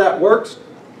 How that works,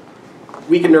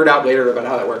 we can nerd out later about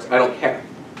how that works. I don't care.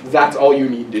 That's all you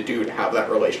need to do to have that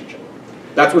relationship.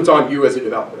 That's what's on you as a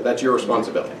developer. That's your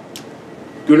responsibility.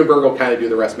 Gutenberg will kind of do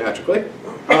the rest magically.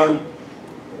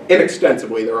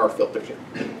 Inextensively, there are filters here.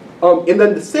 And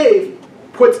then the save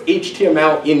puts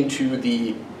HTML into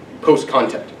the post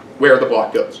content, where the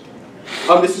block goes.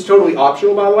 This is totally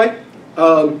optional, by the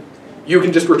way. You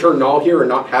can just return null here and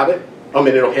not have it, and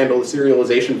it'll handle the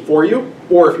serialization for you.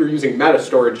 Or if you're using meta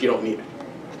storage, you don't need it.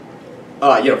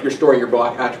 If you're storing your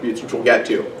block attributes, which we'll get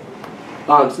to.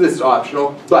 So this is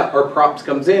optional, but our props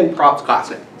comes in, props class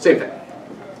name, same thing.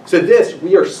 So this,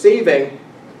 we are saving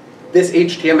this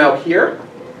HTML here,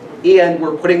 and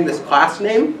we're putting this class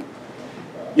name,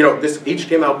 this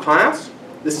HTML class,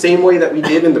 the same way that we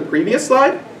did in the previous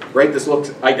slide, right? This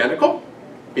looks identical,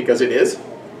 because it is,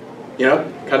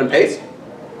 cut and paste.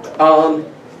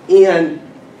 And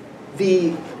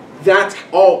that's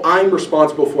all I'm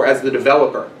responsible for as the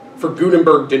developer, for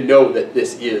Gutenberg to know that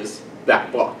this is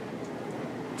that block.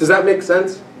 Does that make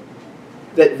sense?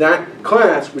 That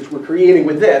class, which we're creating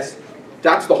with this,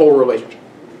 that's the whole relationship.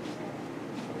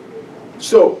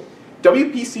 So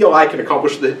WP CLI can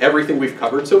accomplish everything we've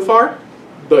covered so far,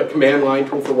 the command line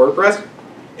tool for WordPress,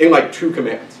 in like 2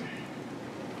 commands.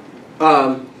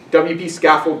 WP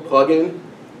Scaffold plugin.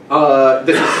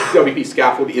 This is WP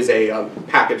Scaffold is a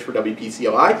package for WP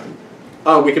CLI.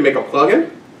 We can make a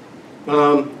plugin,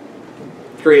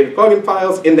 create plugin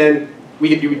files, and then we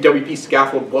can do WP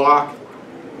scaffold block.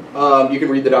 You can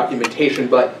read the documentation,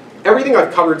 but everything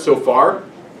I've covered so far,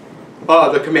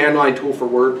 the command line tool for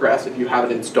WordPress, if you have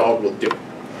it installed, will do.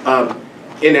 And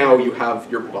now you have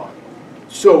your block.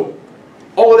 So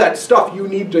all of that stuff you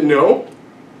need to know.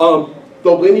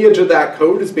 The lineage of that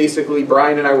code is basically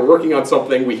Brian and I were working on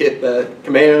something, we hit the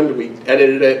command, we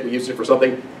edited it, we used it for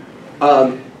something.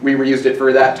 We reused it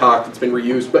for that talk, it's been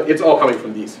reused, but it's all coming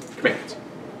from these commands.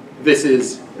 This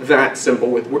is that simple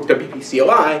with WP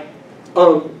CLI,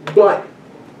 but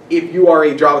if you are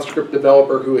a JavaScript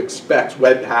developer who expects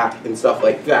Webpack and stuff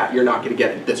like that, you're not going to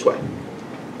get it this way.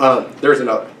 There's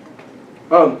another.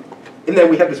 And then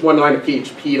we have this one line of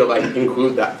PHP to like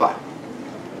include that file.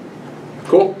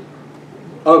 Cool?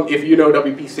 If you know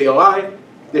WP CLI,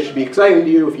 this should be exciting to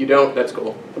you. If you don't, that's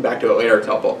cool. Come back to it later, it's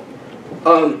helpful.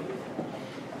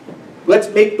 Let's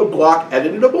make the block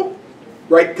editable,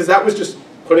 right? Because that was just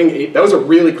putting, that was a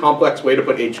really complex way to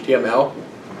put HTML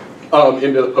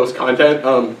into the post content.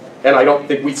 And I don't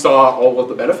think we saw all of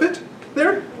the benefit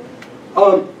there.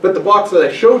 But the blocks that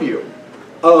I showed you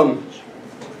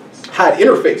had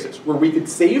interfaces where we could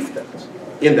save things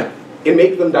in them and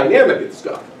make them dynamic and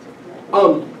stuff.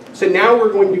 So now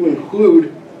we're going to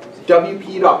include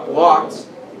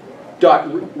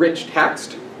wp.blocks.rich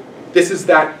text. This is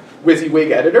that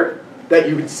WYSIWYG editor that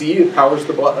you would see. It powers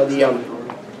the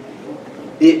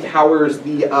the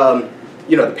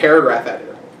paragraph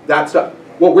editor. That stuff.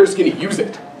 Well, we're just going to use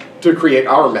it to create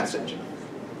our message.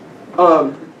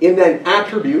 And then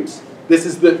attributes. This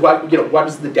is the what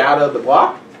is the data of the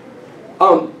block.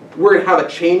 We're going to have a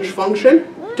change function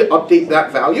to update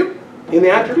that value in the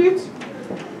attributes.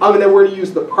 And then we're going to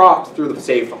use the props through the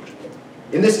save function.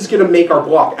 And this is going to make our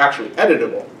block actually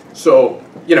editable. So,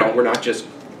 we're not just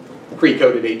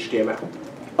pre-coded HTML.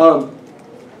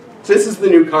 So this is the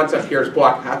new concept here is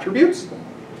block attributes.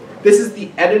 This is the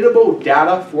editable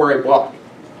data for a block.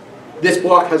 This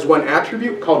block has one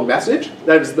attribute called message.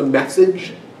 That is the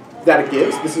message that it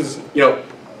gives. This is,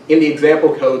 in the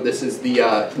example code, this is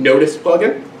the notice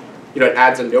plugin. It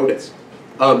adds a notice.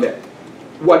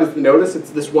 What is the notice?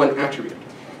 It's this one attribute.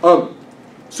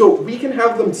 So we can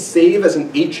have them save as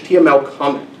an HTML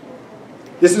comment.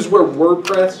 This is where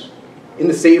WordPress, in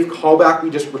the save callback, we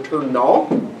just return null,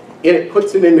 and it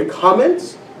puts it into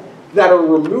comments that are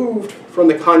removed from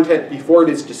the content before it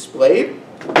is displayed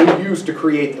and used to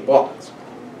create the blocks.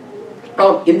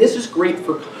 And this is great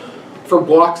for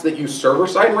blocks that use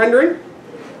server-side rendering.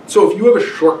 So if you have a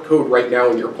short code right now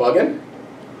in your plugin,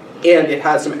 and it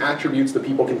has some attributes that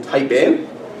people can type in,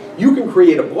 you can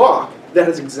create a block that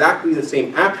has exactly the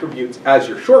same attributes as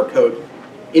your shortcode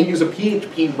and use a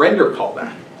PHP render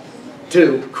callback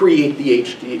to create the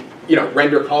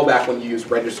render callback when you use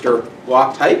register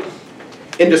block type,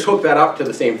 and just hook that up to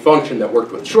the same function that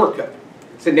worked with shortcode.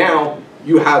 So now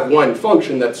you have one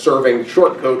function that's serving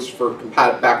shortcodes for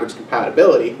backwards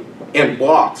compatibility and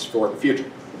blocks for the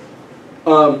future.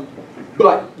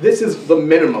 But this is the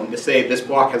minimum to say this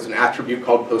block has an attribute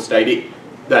called post ID.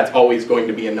 That's always going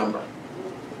to be a number.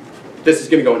 This is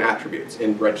going to go in attributes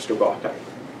in register block type.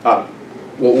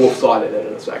 We'll slot it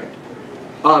in a second.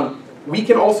 We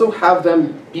can also have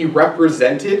them be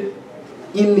represented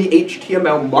in the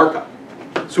HTML markup.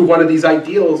 So one of these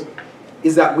ideals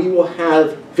is that we will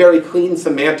have very clean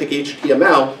semantic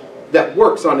HTML that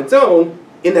works on its own,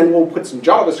 and then we'll put some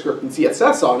JavaScript and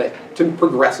CSS on it to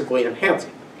progressively enhance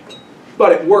it.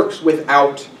 But it works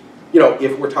without,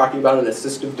 if we're talking about an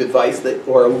assistive device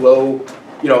or a low,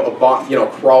 a bot,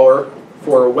 crawler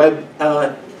for a web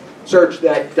search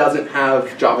that doesn't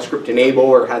have JavaScript enable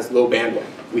or has low bandwidth,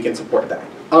 we can support that.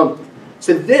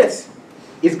 So this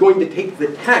is going to take the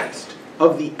text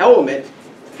of the element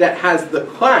that has the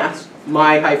class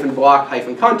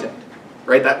my-block-content,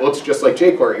 right? That looks just like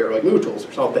jQuery or like MooTools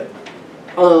or something.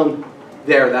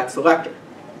 That's selector,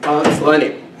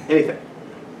 Selenium, anything.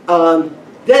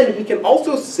 Then we can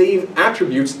also save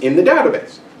attributes in the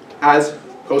database as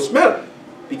post meta,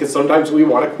 because sometimes we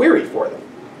want to query for them.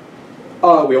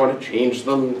 We want to change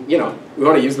them, we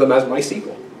want to use them as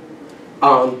MySQL.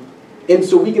 And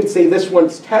so we can say this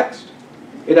one's text,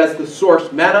 it has the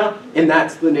source meta, and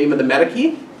that's the name of the meta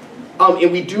key.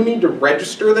 And we do need to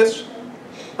register this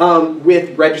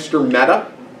with register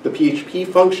meta, the PHP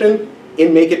function,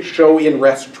 and make it show in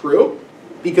rest true,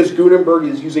 because Gutenberg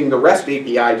is using the REST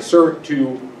API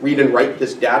to read and write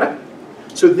this data.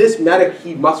 So this meta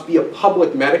key must be a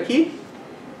public meta key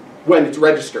when it's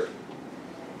registered.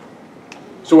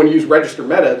 So when you use register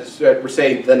meta, we're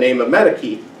saying the name of meta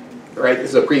key, right? This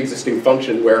is a pre-existing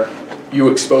function where you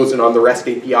expose it on the REST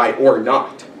API or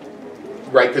not,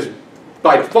 right? Because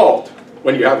by default,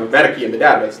 when you have a meta key in the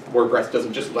database, WordPress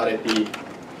doesn't just let it be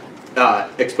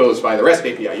exposed by the REST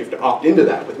API. You have to opt into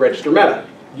that. With register meta,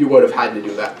 you would have had to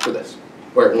do that for this,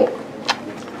 where it won't.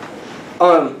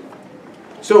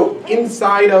 So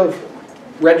inside of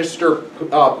register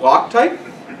block type,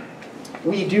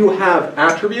 we do have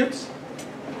attributes,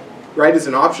 right, as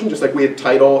an option, just like we had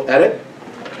title, edit.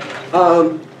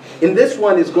 And this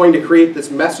one is going to create this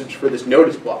message for this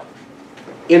notice block.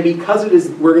 And because it is,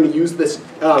 we're going to use this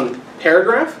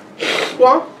paragraph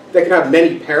block that can have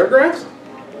many paragraphs,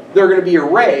 they're going to be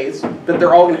arrays, but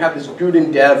they're all going to have this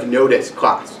Gutenberg notice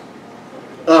class.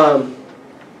 So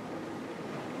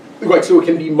it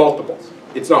can be multiples.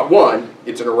 It's not one,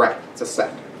 it's an array, it's a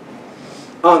set.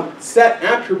 Set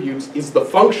attributes is the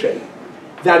function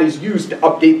that is used to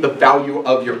update the value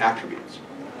of your attributes.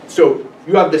 So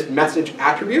you have this message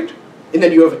attribute, and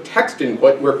then you have a text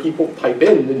input where people type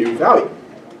in the new value.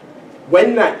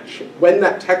 When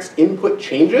that text input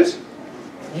changes,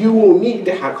 you will need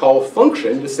to call a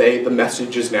function to say the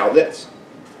message is now this.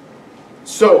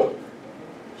 So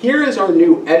here is our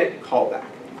new edit callback.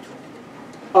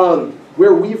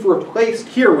 Where we've replaced,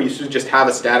 here we used to just have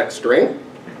a static string.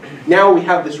 Now we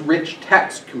have this rich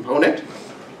text component,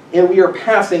 and we are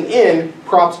passing in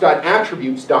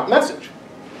props.attributes.message.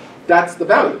 That's the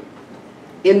value.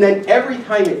 And then every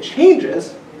time it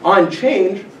changes, on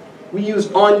change, we use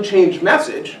onChange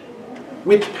message,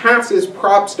 which passes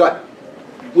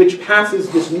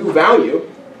this new value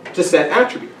to set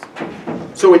attributes.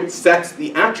 So it sets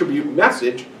the attribute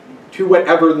message to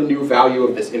whatever the new value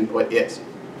of this input is.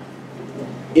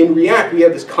 In React, we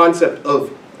have this concept of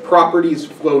properties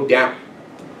flow down.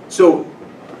 So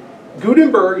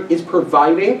Gutenberg is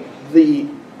providing the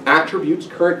attributes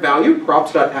current value,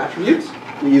 props.attributes.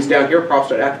 We use down here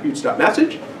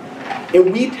props.attributes.message.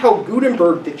 And we tell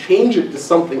Gutenberg to change it to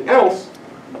something else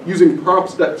using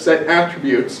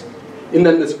props.setAttributes. And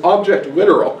then this object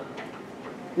literal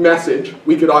message,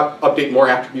 we could update more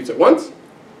attributes at once.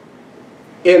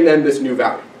 And then this new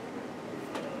value.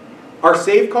 Our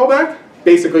save callback,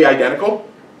 basically identical,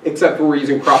 except for we're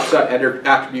using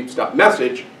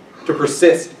props.attributes.message to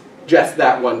persist just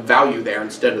that one value there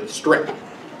instead of the string.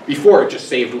 Before, it just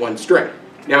saved one string.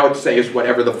 Now it saves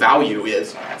whatever the value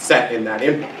is set in that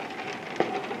input.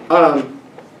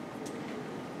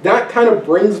 That kind of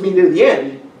brings me to the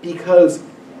end, because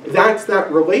that's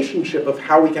that relationship of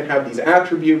how we can have these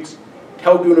attributes,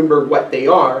 tell Gutenberg what they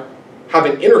are, have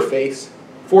an interface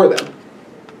for them,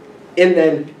 and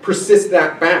then persist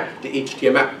that back to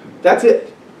HTML. That's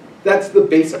it. That's the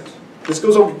basics. This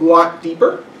goes a lot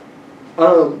deeper.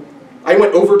 I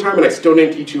went overtime and I still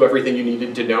didn't teach you everything you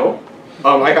needed to know.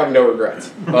 I have no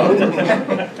regrets.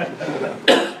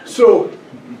 So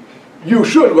you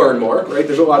should learn more, right?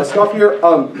 There's a lot of stuff here.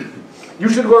 You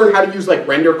should learn how to use like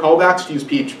render callbacks to use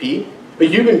PHP.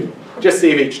 But you can just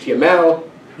save HTML.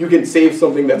 You can save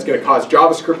something that's going to cause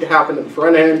JavaScript to happen at the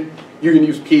front end. You can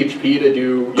use PHP to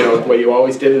do, the way you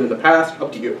always did it in the past.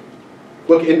 Up to you.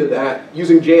 Look into that.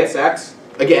 Using JSX,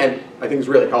 again, I think is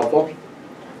really helpful.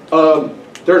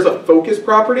 There's a focus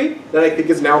property that I think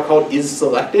is now called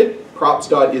isSelected,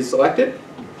 props.isSelected,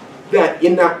 that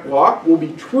in that block will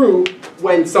be true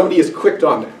when somebody has clicked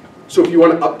on that. So if you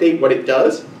want to update what it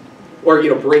does, or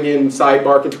bring in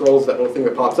sidebar controls, that little thing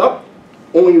that pops up,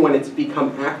 only when it's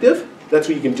become active, that's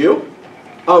what you can do.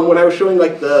 When I was showing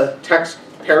like the text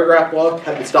paragraph block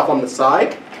had the stuff on the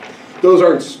side, those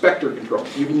are inspector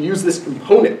controls. You can use this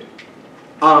component,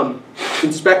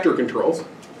 inspector controls.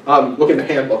 Look in the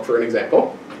handbook for an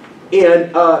example.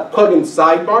 And plugin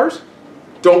sidebars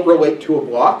don't relate to a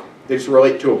block. They just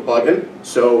relate to a plugin.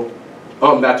 So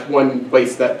that's one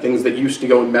place that things that used to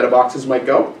go in meta boxes might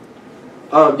go.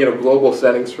 Global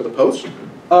settings for the post.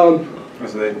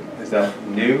 Is that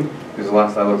new? Because the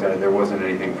last I looked at it, there wasn't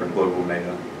anything for global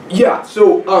meta. Yeah,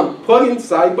 so plugin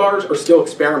sidebars are still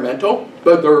experimental,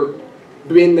 but they're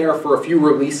been there for a few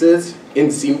releases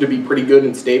and seem to be pretty good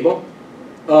and stable.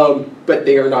 But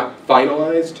they are not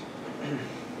finalized.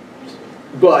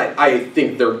 But I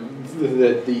think they're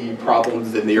the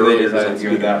problems in the earlier decided to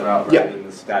go that route rather than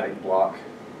the static block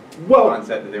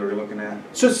concept that they were looking at.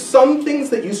 So some things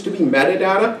that used to be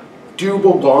metadata do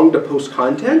belong to post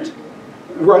content,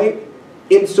 right?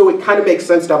 And so it kind of makes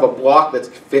sense to have a block that's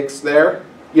fixed there,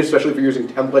 especially if you're using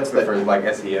templates that for like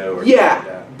SEO or yeah, like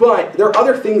that. But there are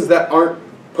other things that aren't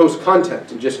post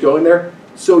content and just go in there.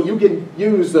 So you can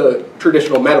use the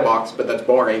traditional meta box, but that's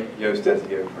boring. Yoast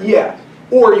SEO. Yeah,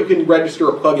 or you can register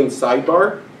a plugin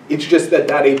sidebar. It's just that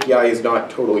that API is not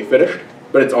totally finished,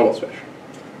 but it's almost finished.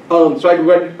 So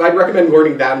I'd recommend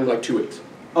learning that in like 2 weeks.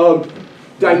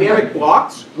 Dynamic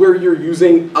blocks, where you're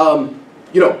using,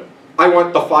 you know, I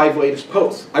want the 5 latest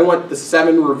posts. I want the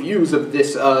 7 reviews of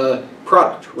this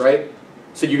product, right?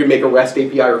 So you can make a REST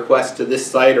API request to this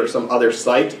site or some other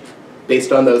site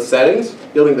based on those settings,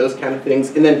 building those kind of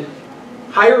things. And then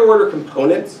higher order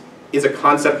components is a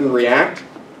concept in React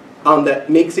that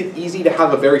makes it easy to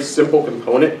have a very simple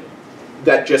component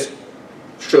that just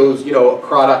shows, you know, a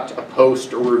product, a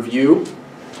post, a review,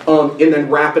 and then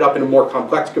wrap it up in a more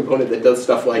complex component that does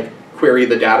stuff like query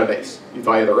the database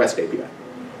via the REST API.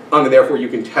 And therefore you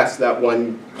can test that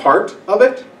one part of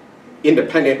it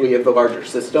independently of the larger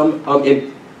system.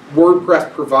 And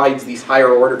WordPress provides these higher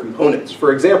order components.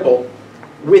 For example,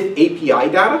 with API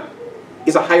data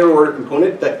is a higher order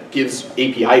component that gives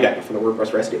API data from the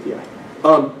WordPress REST API.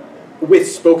 With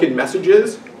spoken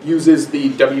messages, uses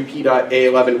the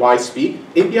wp.a11y speak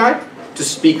API to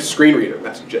speak screen reader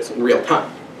messages in real time,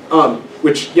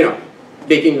 which, you know,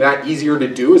 making that easier to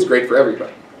do is great for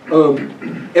everybody.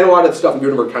 And a lot of the stuff in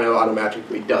Gutenberg kind of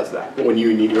automatically does that. But when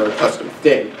you need your own custom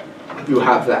thing, you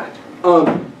have that.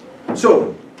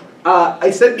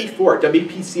 I said before,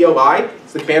 WP-CLI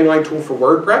is the command line tool for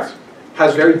WordPress,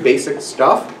 has very basic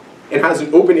stuff, and has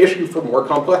an open issue for more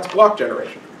complex block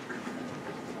generation.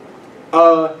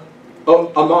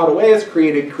 Ahmad has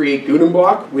created Create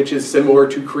Gutenberg, which is similar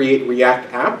to Create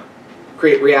React App.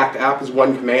 Create React App is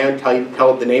one command,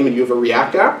 tell it the name, and you have a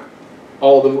React app.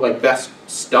 All the like best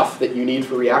stuff that you need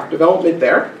for React development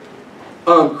there.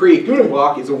 Create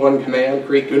Gutenberg is a one command.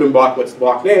 Create Gutenberg, what's the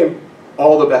block name?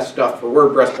 All the best stuff for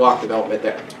WordPress block development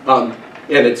there. And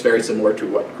it's very similar to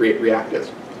what Create React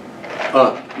is.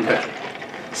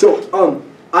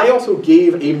 I also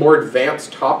gave a more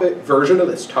advanced topic version of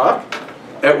this talk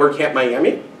at WordCamp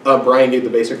Miami. Brian gave the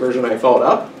basic version, I followed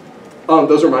up.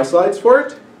 Those are my slides for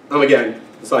it. Again,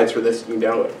 the slides for this you can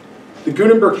download. The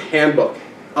Gutenberg Handbook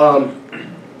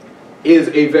is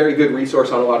a very good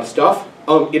resource on a lot of stuff.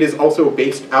 It is also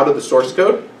based out of the source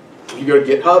code. You go to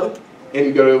GitHub, and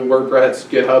you go to WordPress,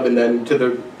 GitHub, and then to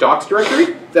the docs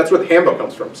directory. That's where the handbook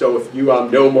comes from. So if you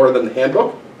know more than the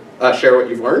handbook, share what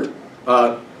you've learned.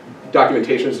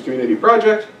 Documentation is a community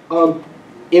project. And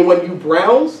when you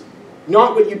browse,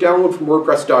 not what you download from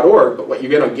WordPress.org, but what you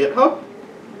get on GitHub,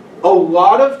 a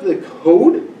lot of the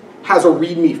code has a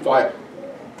README file.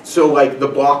 So like the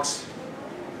blocks,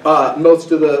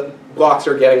 most of the blocks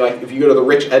are getting, like, if you go to the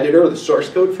rich editor, the source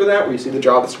code for that, where you see the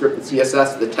JavaScript, the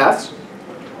CSS, the tests,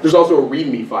 there's also a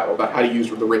README file about how to use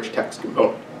the rich text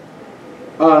component.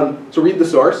 So read the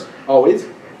source, always.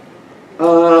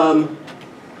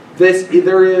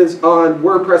 There is on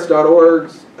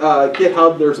WordPress.org's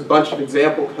GitHub, there's a bunch of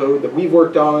example code that we've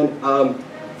worked on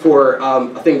for a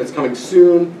thing that's coming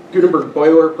soon. Gutenberg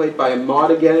boilerplate by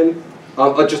Ahmad again.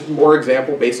 Just more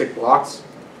example basic blocks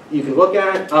you can look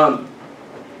at.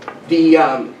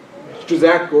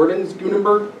 Zach Gordon's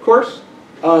Gutenberg course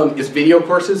is video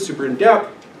courses, super in-depth.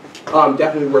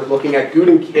 Definitely worth looking at.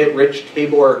 GutenKit, Rich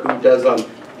Tabor, who does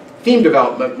theme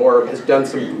development more, has done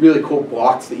some really cool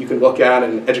blocks that you can look at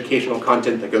and educational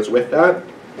content that goes with that.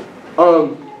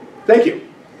 Thank you.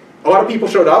 A lot of people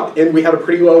showed up, and we had a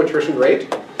pretty low attrition rate.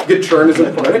 Good churn is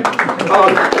important.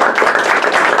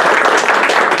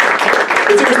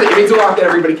 It's interesting. It means a lot that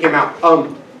everybody came out.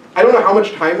 I don't know how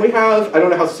much time we have. I don't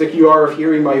know how sick you are of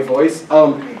hearing my voice.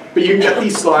 But you can get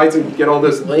these slides and get all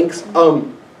those links.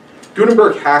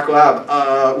 Gutenberg Hack Lab,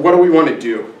 what do we want to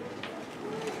do?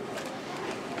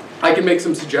 I can make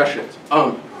some suggestions.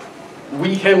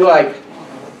 We can like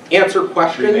answer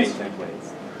questions. Pre-made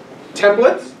templates.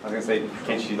 Templates? I was gonna say,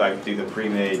 can't you like do the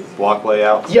pre-made block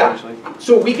layout? Yeah.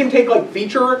 So we can take like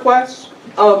feature requests,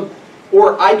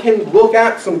 or I can look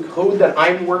at some code that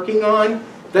I'm working on.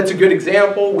 That's a good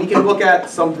example. We can look at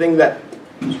something that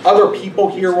other people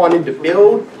here wanted to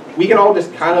build. We can all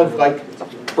just kind of like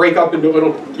break up into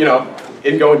little, you know,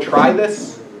 and go and try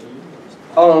this.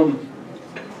 I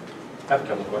have a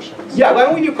couple questions. Yeah, why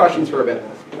don't we do questions for a minute?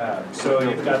 So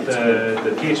you've got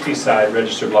the PHP side,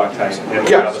 register block type, and the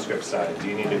Yes. JavaScript side. Do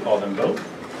you need to call them both?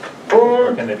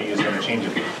 Or can they be used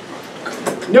interchangeably?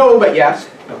 No, but yes.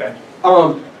 Okay.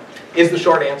 Is the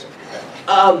short answer.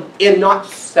 And not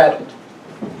settled.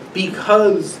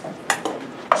 Because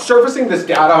surfacing this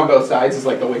data on both sides is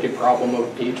like the wicked problem of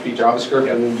PHP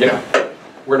JavaScript, and you know,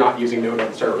 we're not using Node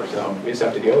on the server, so we just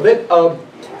have to deal with it.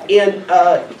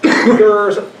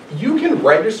 You can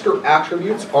register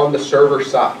attributes on the server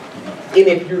side. And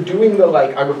if you're doing the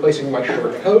like, I'm replacing my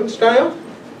short code style,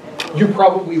 you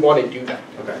probably want to do that.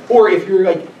 Okay. Or if you're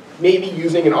like maybe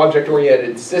using an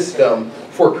object-oriented system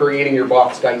for creating your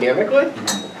blocks dynamically,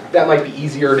 that might be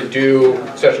easier to do,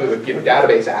 especially with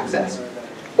database access.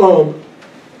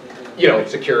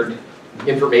 Secured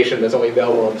information that's only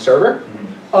available on the server.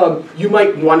 You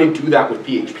might want to do that with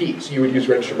PHP. So you would use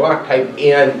register block type,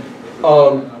 and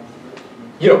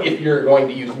if you're going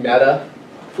to use meta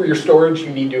for your storage, you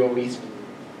need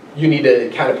to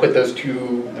kind of put those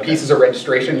two pieces of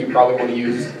registration. You probably want to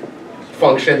use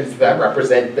functions that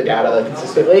represent the data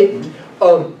consistently.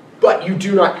 But you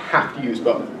do not have to use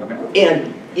both.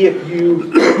 And if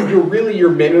your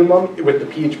minimum with the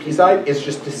PHP side is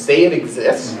just to say it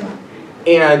exists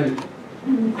and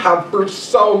have for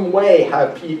some way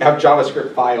have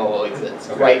JavaScript file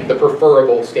exist, right? The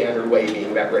preferable standard way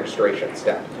being that registration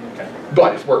step.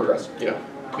 But it's WordPress,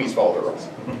 please follow the rules.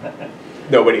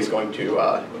 Nobody's going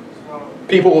to,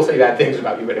 people will say bad things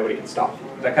about you, but nobody can stop.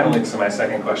 That kind of links to my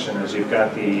second question, is you've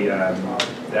got the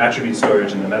attribute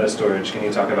storage and the meta storage. Can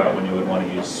you talk about when you would want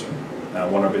to use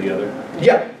one over the other?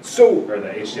 Yeah, so... Or the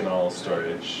HTML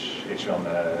storage, HTML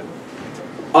meta?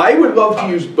 I would love to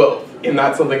use both, and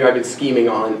that's something I've been scheming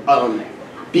on,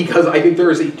 because I think there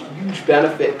is a huge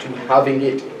benefit to having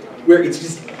it where it's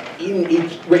just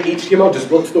where HTML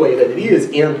just looks the way that it is,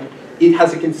 and it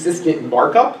has a consistent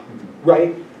markup,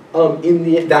 right?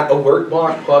 In that alert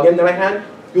block plugin that I had,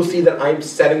 you'll see that I'm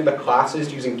setting the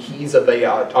classes using keys of a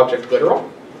object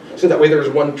literal. So that way there's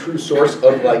one true source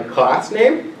of class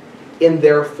name, and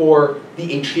therefore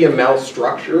the HTML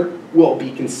structure will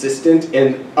be consistent.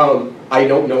 And I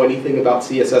don't know anything about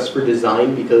CSS for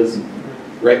design because,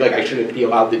 right, I shouldn't be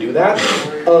allowed to do that.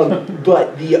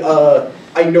 But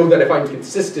I know that if I'm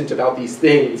consistent about these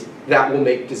things, that will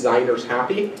make designers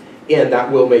happy, and that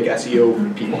will make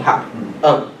SEO people happy.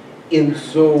 And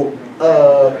so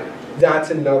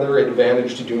that's another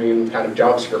advantage to doing in kind of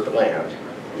JavaScript land,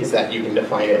 is that you can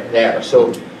define it there.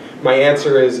 So my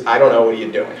answer is, I don't know, what are you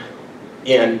doing?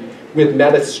 And with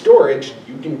meta storage,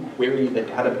 you can query the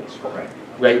database for it,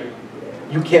 right?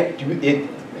 You can't do it,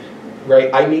 right?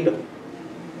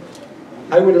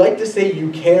 I would like to say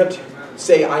you can't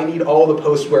say I need all the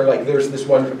posts where there's this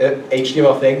one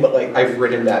HTML thing, but I've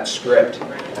written that script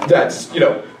that's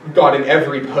gotten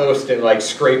every post and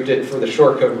scraped it for the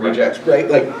shortcode rejects, right?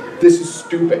 This is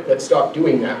stupid. Let's stop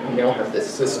doing that. We now have this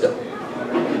system.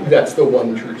 That's the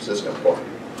one true system for it.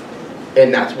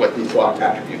 And that's what these block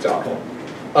attributes are.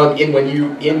 And when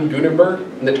in Gutenberg,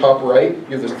 in the top right,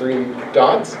 you have those 3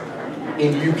 dots,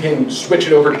 and you can switch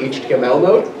it over to HTML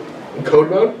mode and code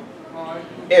mode.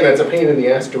 And it's a pain in the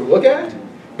ass to look at,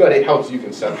 but it helps you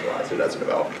conceptualize it as a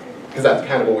developer, because that's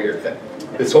kind of a weird thing.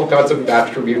 This whole concept of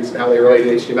attributes and how they relate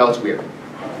to HTML is weird.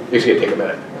 It's going to take a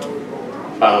minute.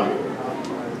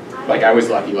 I was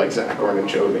lucky, Zach Gorman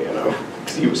showed me,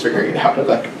 because he was figuring it out.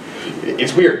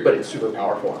 It's weird, but it's super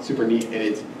powerful, it's super neat, and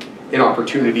it's an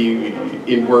opportunity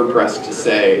in WordPress to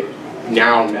say,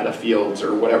 now meta fields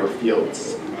or whatever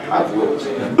fields have rules,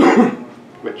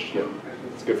 which,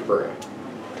 it's good for programming.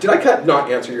 Did I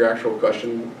not answer your actual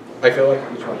question? I feel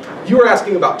like you were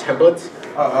asking about templates.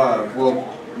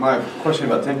 Well, my question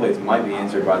about templates might be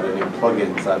answered by the new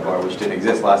plugin sidebar, which didn't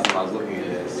exist last time I was looking at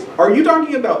this. Are you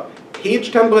talking about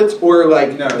page templates or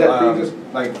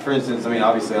No, for instance,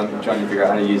 obviously I'm trying to figure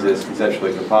out how to use this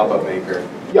conceptually for Pop-Up Maker.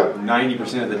 Yeah.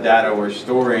 90% of the data we're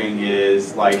storing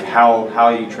is how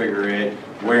you trigger it,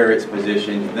 where it's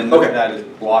positioned. Then none of that is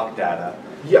block data.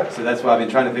 Yeah. So that's what I've been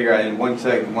trying to figure out. And one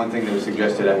thing that was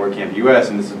suggested at WordCamp US,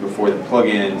 and this is before the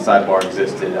plugin sidebar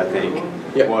existed, I think,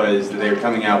 was that they were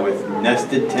coming out with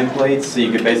nested templates. So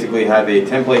you could basically have a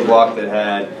template block that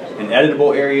had an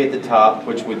editable area at the top,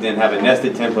 which would then have a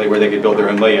nested template where they could build their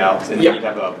own layouts, and then you'd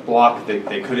have a block that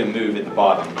they couldn't move at the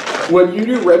bottom. When you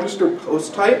do register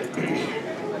post type,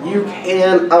 you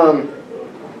can,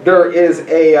 there is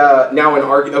now an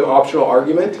optional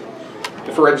argument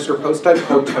for register post type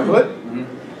called template,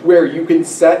 where you can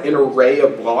set an array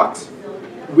of blocks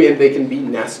when they can be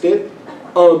nested,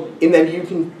 and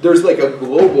then there's a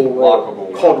global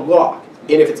role called lock.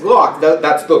 And if it's locked,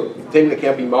 that's the thing that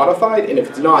can't be modified, and if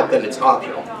it's not, then it's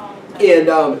optional. And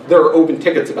there are open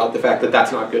tickets about the fact that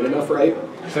that's not good enough, right?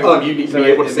 So you need to be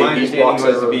able to say these blocks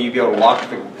are... You'd be able to lock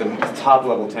the top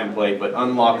level template, but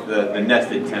unlock the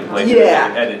nested template yeah.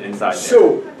 and edit inside there.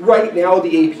 So right now the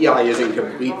API isn't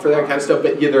complete for that kind of stuff,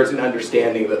 but there's an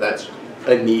understanding that that's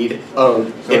a need.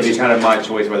 So it'd be kind of my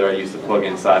choice whether I use the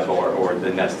plugin sidebar or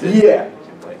the nested template.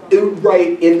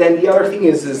 Right, and then the other thing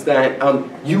is that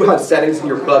you have settings in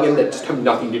your plugin that just have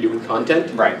nothing to do with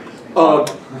content. Right.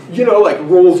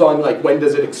 Rules on when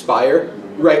does it expire,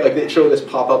 right? They show this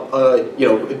pop up,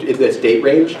 this date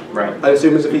range. Right. I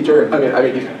assume is a feature.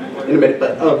 in a minute,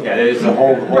 but Yeah, there's a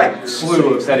whole right.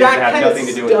 slew of settings that have nothing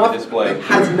to do with the display. That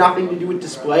has nothing to do with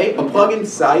display. A plug-in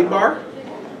sidebar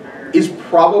is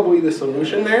probably the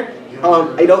solution there.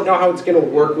 I don't know how it's going to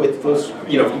work with full, if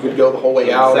you could go the whole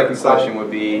way out. The second question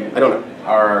would be, I don't know.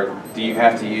 Do you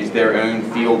have to use their own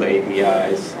field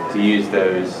APIs to use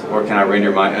those, or can I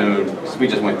render my own? Because we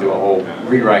just went through a whole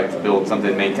rewrite to build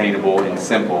something maintainable and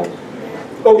simple.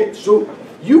 Okay, so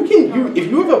you can if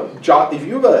you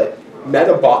have a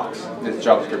meta box. It's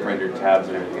JavaScript rendered tabs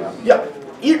and everything else. Yeah,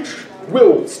 each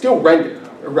will still render,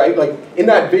 right? Like in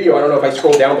that video, I don't know if I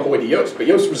scrolled down the whole way to Yoast, but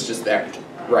Yoast was just there,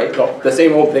 right? The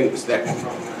same old thing was there.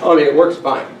 I mean, it works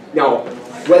fine. Now,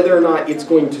 whether or not it's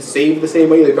going to save the same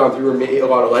way, they've gone through and made a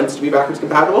lot of lengths to be backwards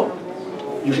compatible,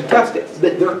 you should test it.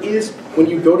 But there is, when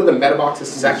you go to the metaboxes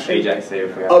section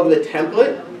of the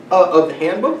template, of the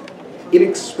handbook, it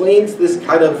explains this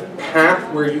kind of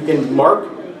path where you can mark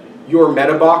your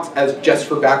metabox as just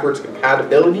for backwards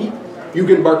compatibility. You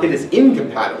can mark it as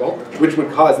incompatible, which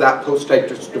would cause that post type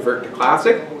to divert to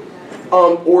classic.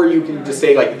 Or you can just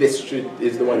say like this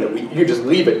is the one that you just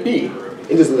leave it be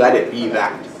and just let it be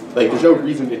that. Like there's no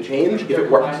reason to change if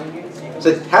it works.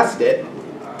 So test it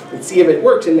and see if it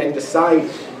works and then decide,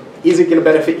 is it going to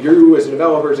benefit you as a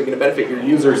developer, is it going to benefit your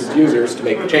users as users to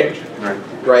make the change?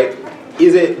 Right?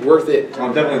 Is it worth it? Well,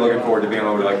 I'm definitely looking forward to being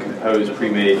able to like compose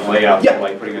pre-made layouts,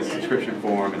 like putting a subscription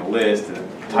form and a list and a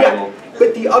title. Yeah.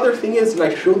 But the other thing is, and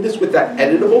I showed this with that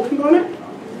editable component,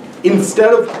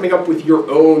 instead of coming up with your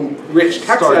own rich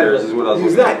text editor,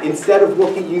 use that. Instead of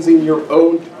using your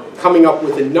own, coming up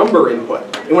with a number input.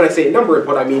 And when I say a number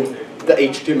input, I mean the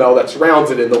HTML that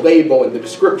surrounds it, and the label, and the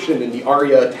description, and the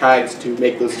ARIA tags to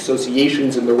make those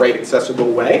associations in the right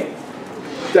accessible way.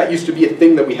 That used to be a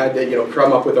thing that we had to,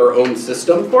 come up with our own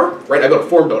system for, right? I built a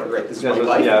form builder, right? This is my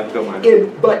life. Yeah, I built mine.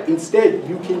 But instead,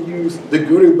 you can use the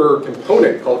Gutenberg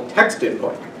component called text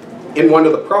input. And one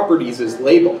of the properties is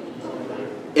label.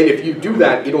 And if you do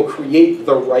that, it'll create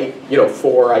the right,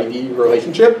 for ID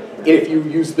relationship. And if you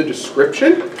use the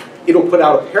description, it'll put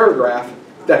out a paragraph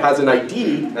that has an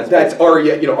ID that's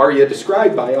ARIA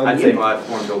described by on I'd the say input. my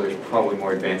form builder is probably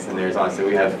more advanced than theirs. Honestly,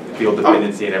 we have field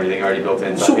dependency and everything already built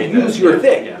in. So use your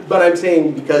thing. Yeah. But I'm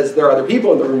saying because there are other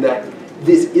people in the room that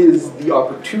this is the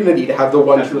opportunity to have the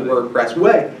one true WordPress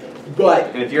way.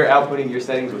 And if you're outputting your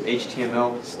settings with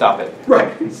HTML, stop it.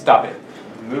 Right. Stop it.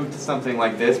 Move to something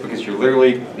like this because you're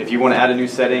literally, if you want to add a new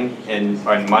setting in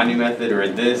my new method or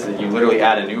in this, and you literally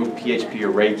add a new PHP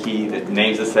array key that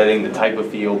names the setting, the type of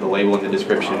field, the label, and the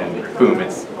description, and boom,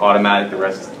 it's automatic. The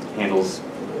rest handles.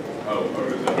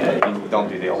 Yeah, you don't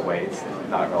do the old way. It's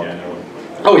not relevant.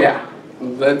 Oh yeah,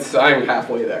 I'm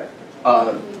halfway there.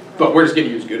 But we're just going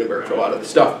to use Gutenberg for a lot of the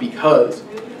stuff because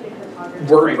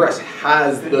WordPress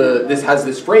has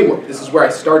this framework. This is where I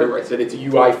started, where I said it's a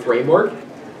UI framework.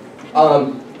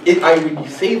 I would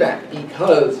say that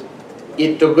because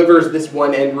it delivers this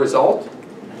one end result,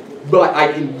 but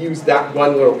I can use that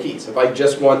one little piece. If I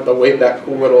just want that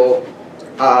cool little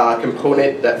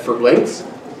component for links,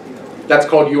 that's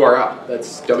called URL.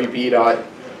 That's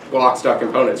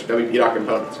wp.blocks.components or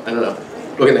wp.components. I don't know.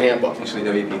 Look in the handbook. Actually,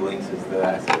 WP links is the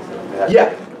access.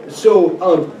 Yeah. So,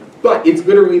 but it's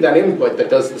literally that input that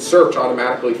does the search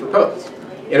automatically for posts.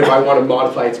 And if I want to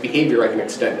modify its behavior, I can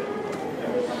extend it.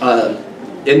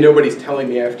 And nobody's telling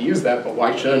me I have to use that, but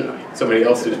why shouldn't I? Somebody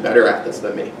else who's better at this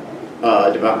than me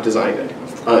designed it.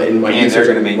 And they're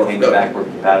going to maintain the backward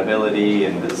compatibility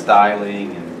and the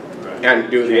styling and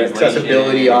do the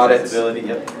accessibility audits.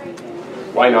 Yep.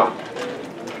 Why not?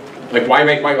 Like, why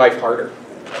make my life harder?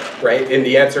 Right? And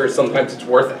the answer is sometimes it's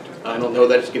worth it. I don't know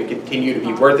that it's going to continue to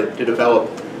be worth it to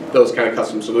develop those kind of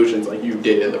custom solutions like you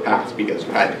did in the past because you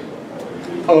had to.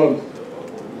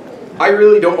 I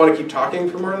really don't want to keep talking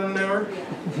for more than an hour.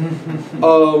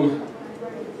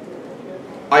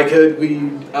 I could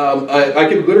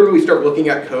literally start looking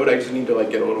at code. I just need to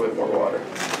get a little bit more water.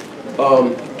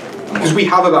 Because we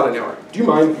have about an hour. Do you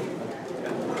mind?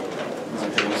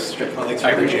 I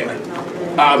appreciate it.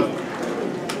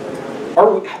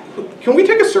 Can we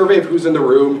take a survey of who's in the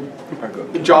room?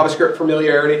 JavaScript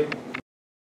familiarity?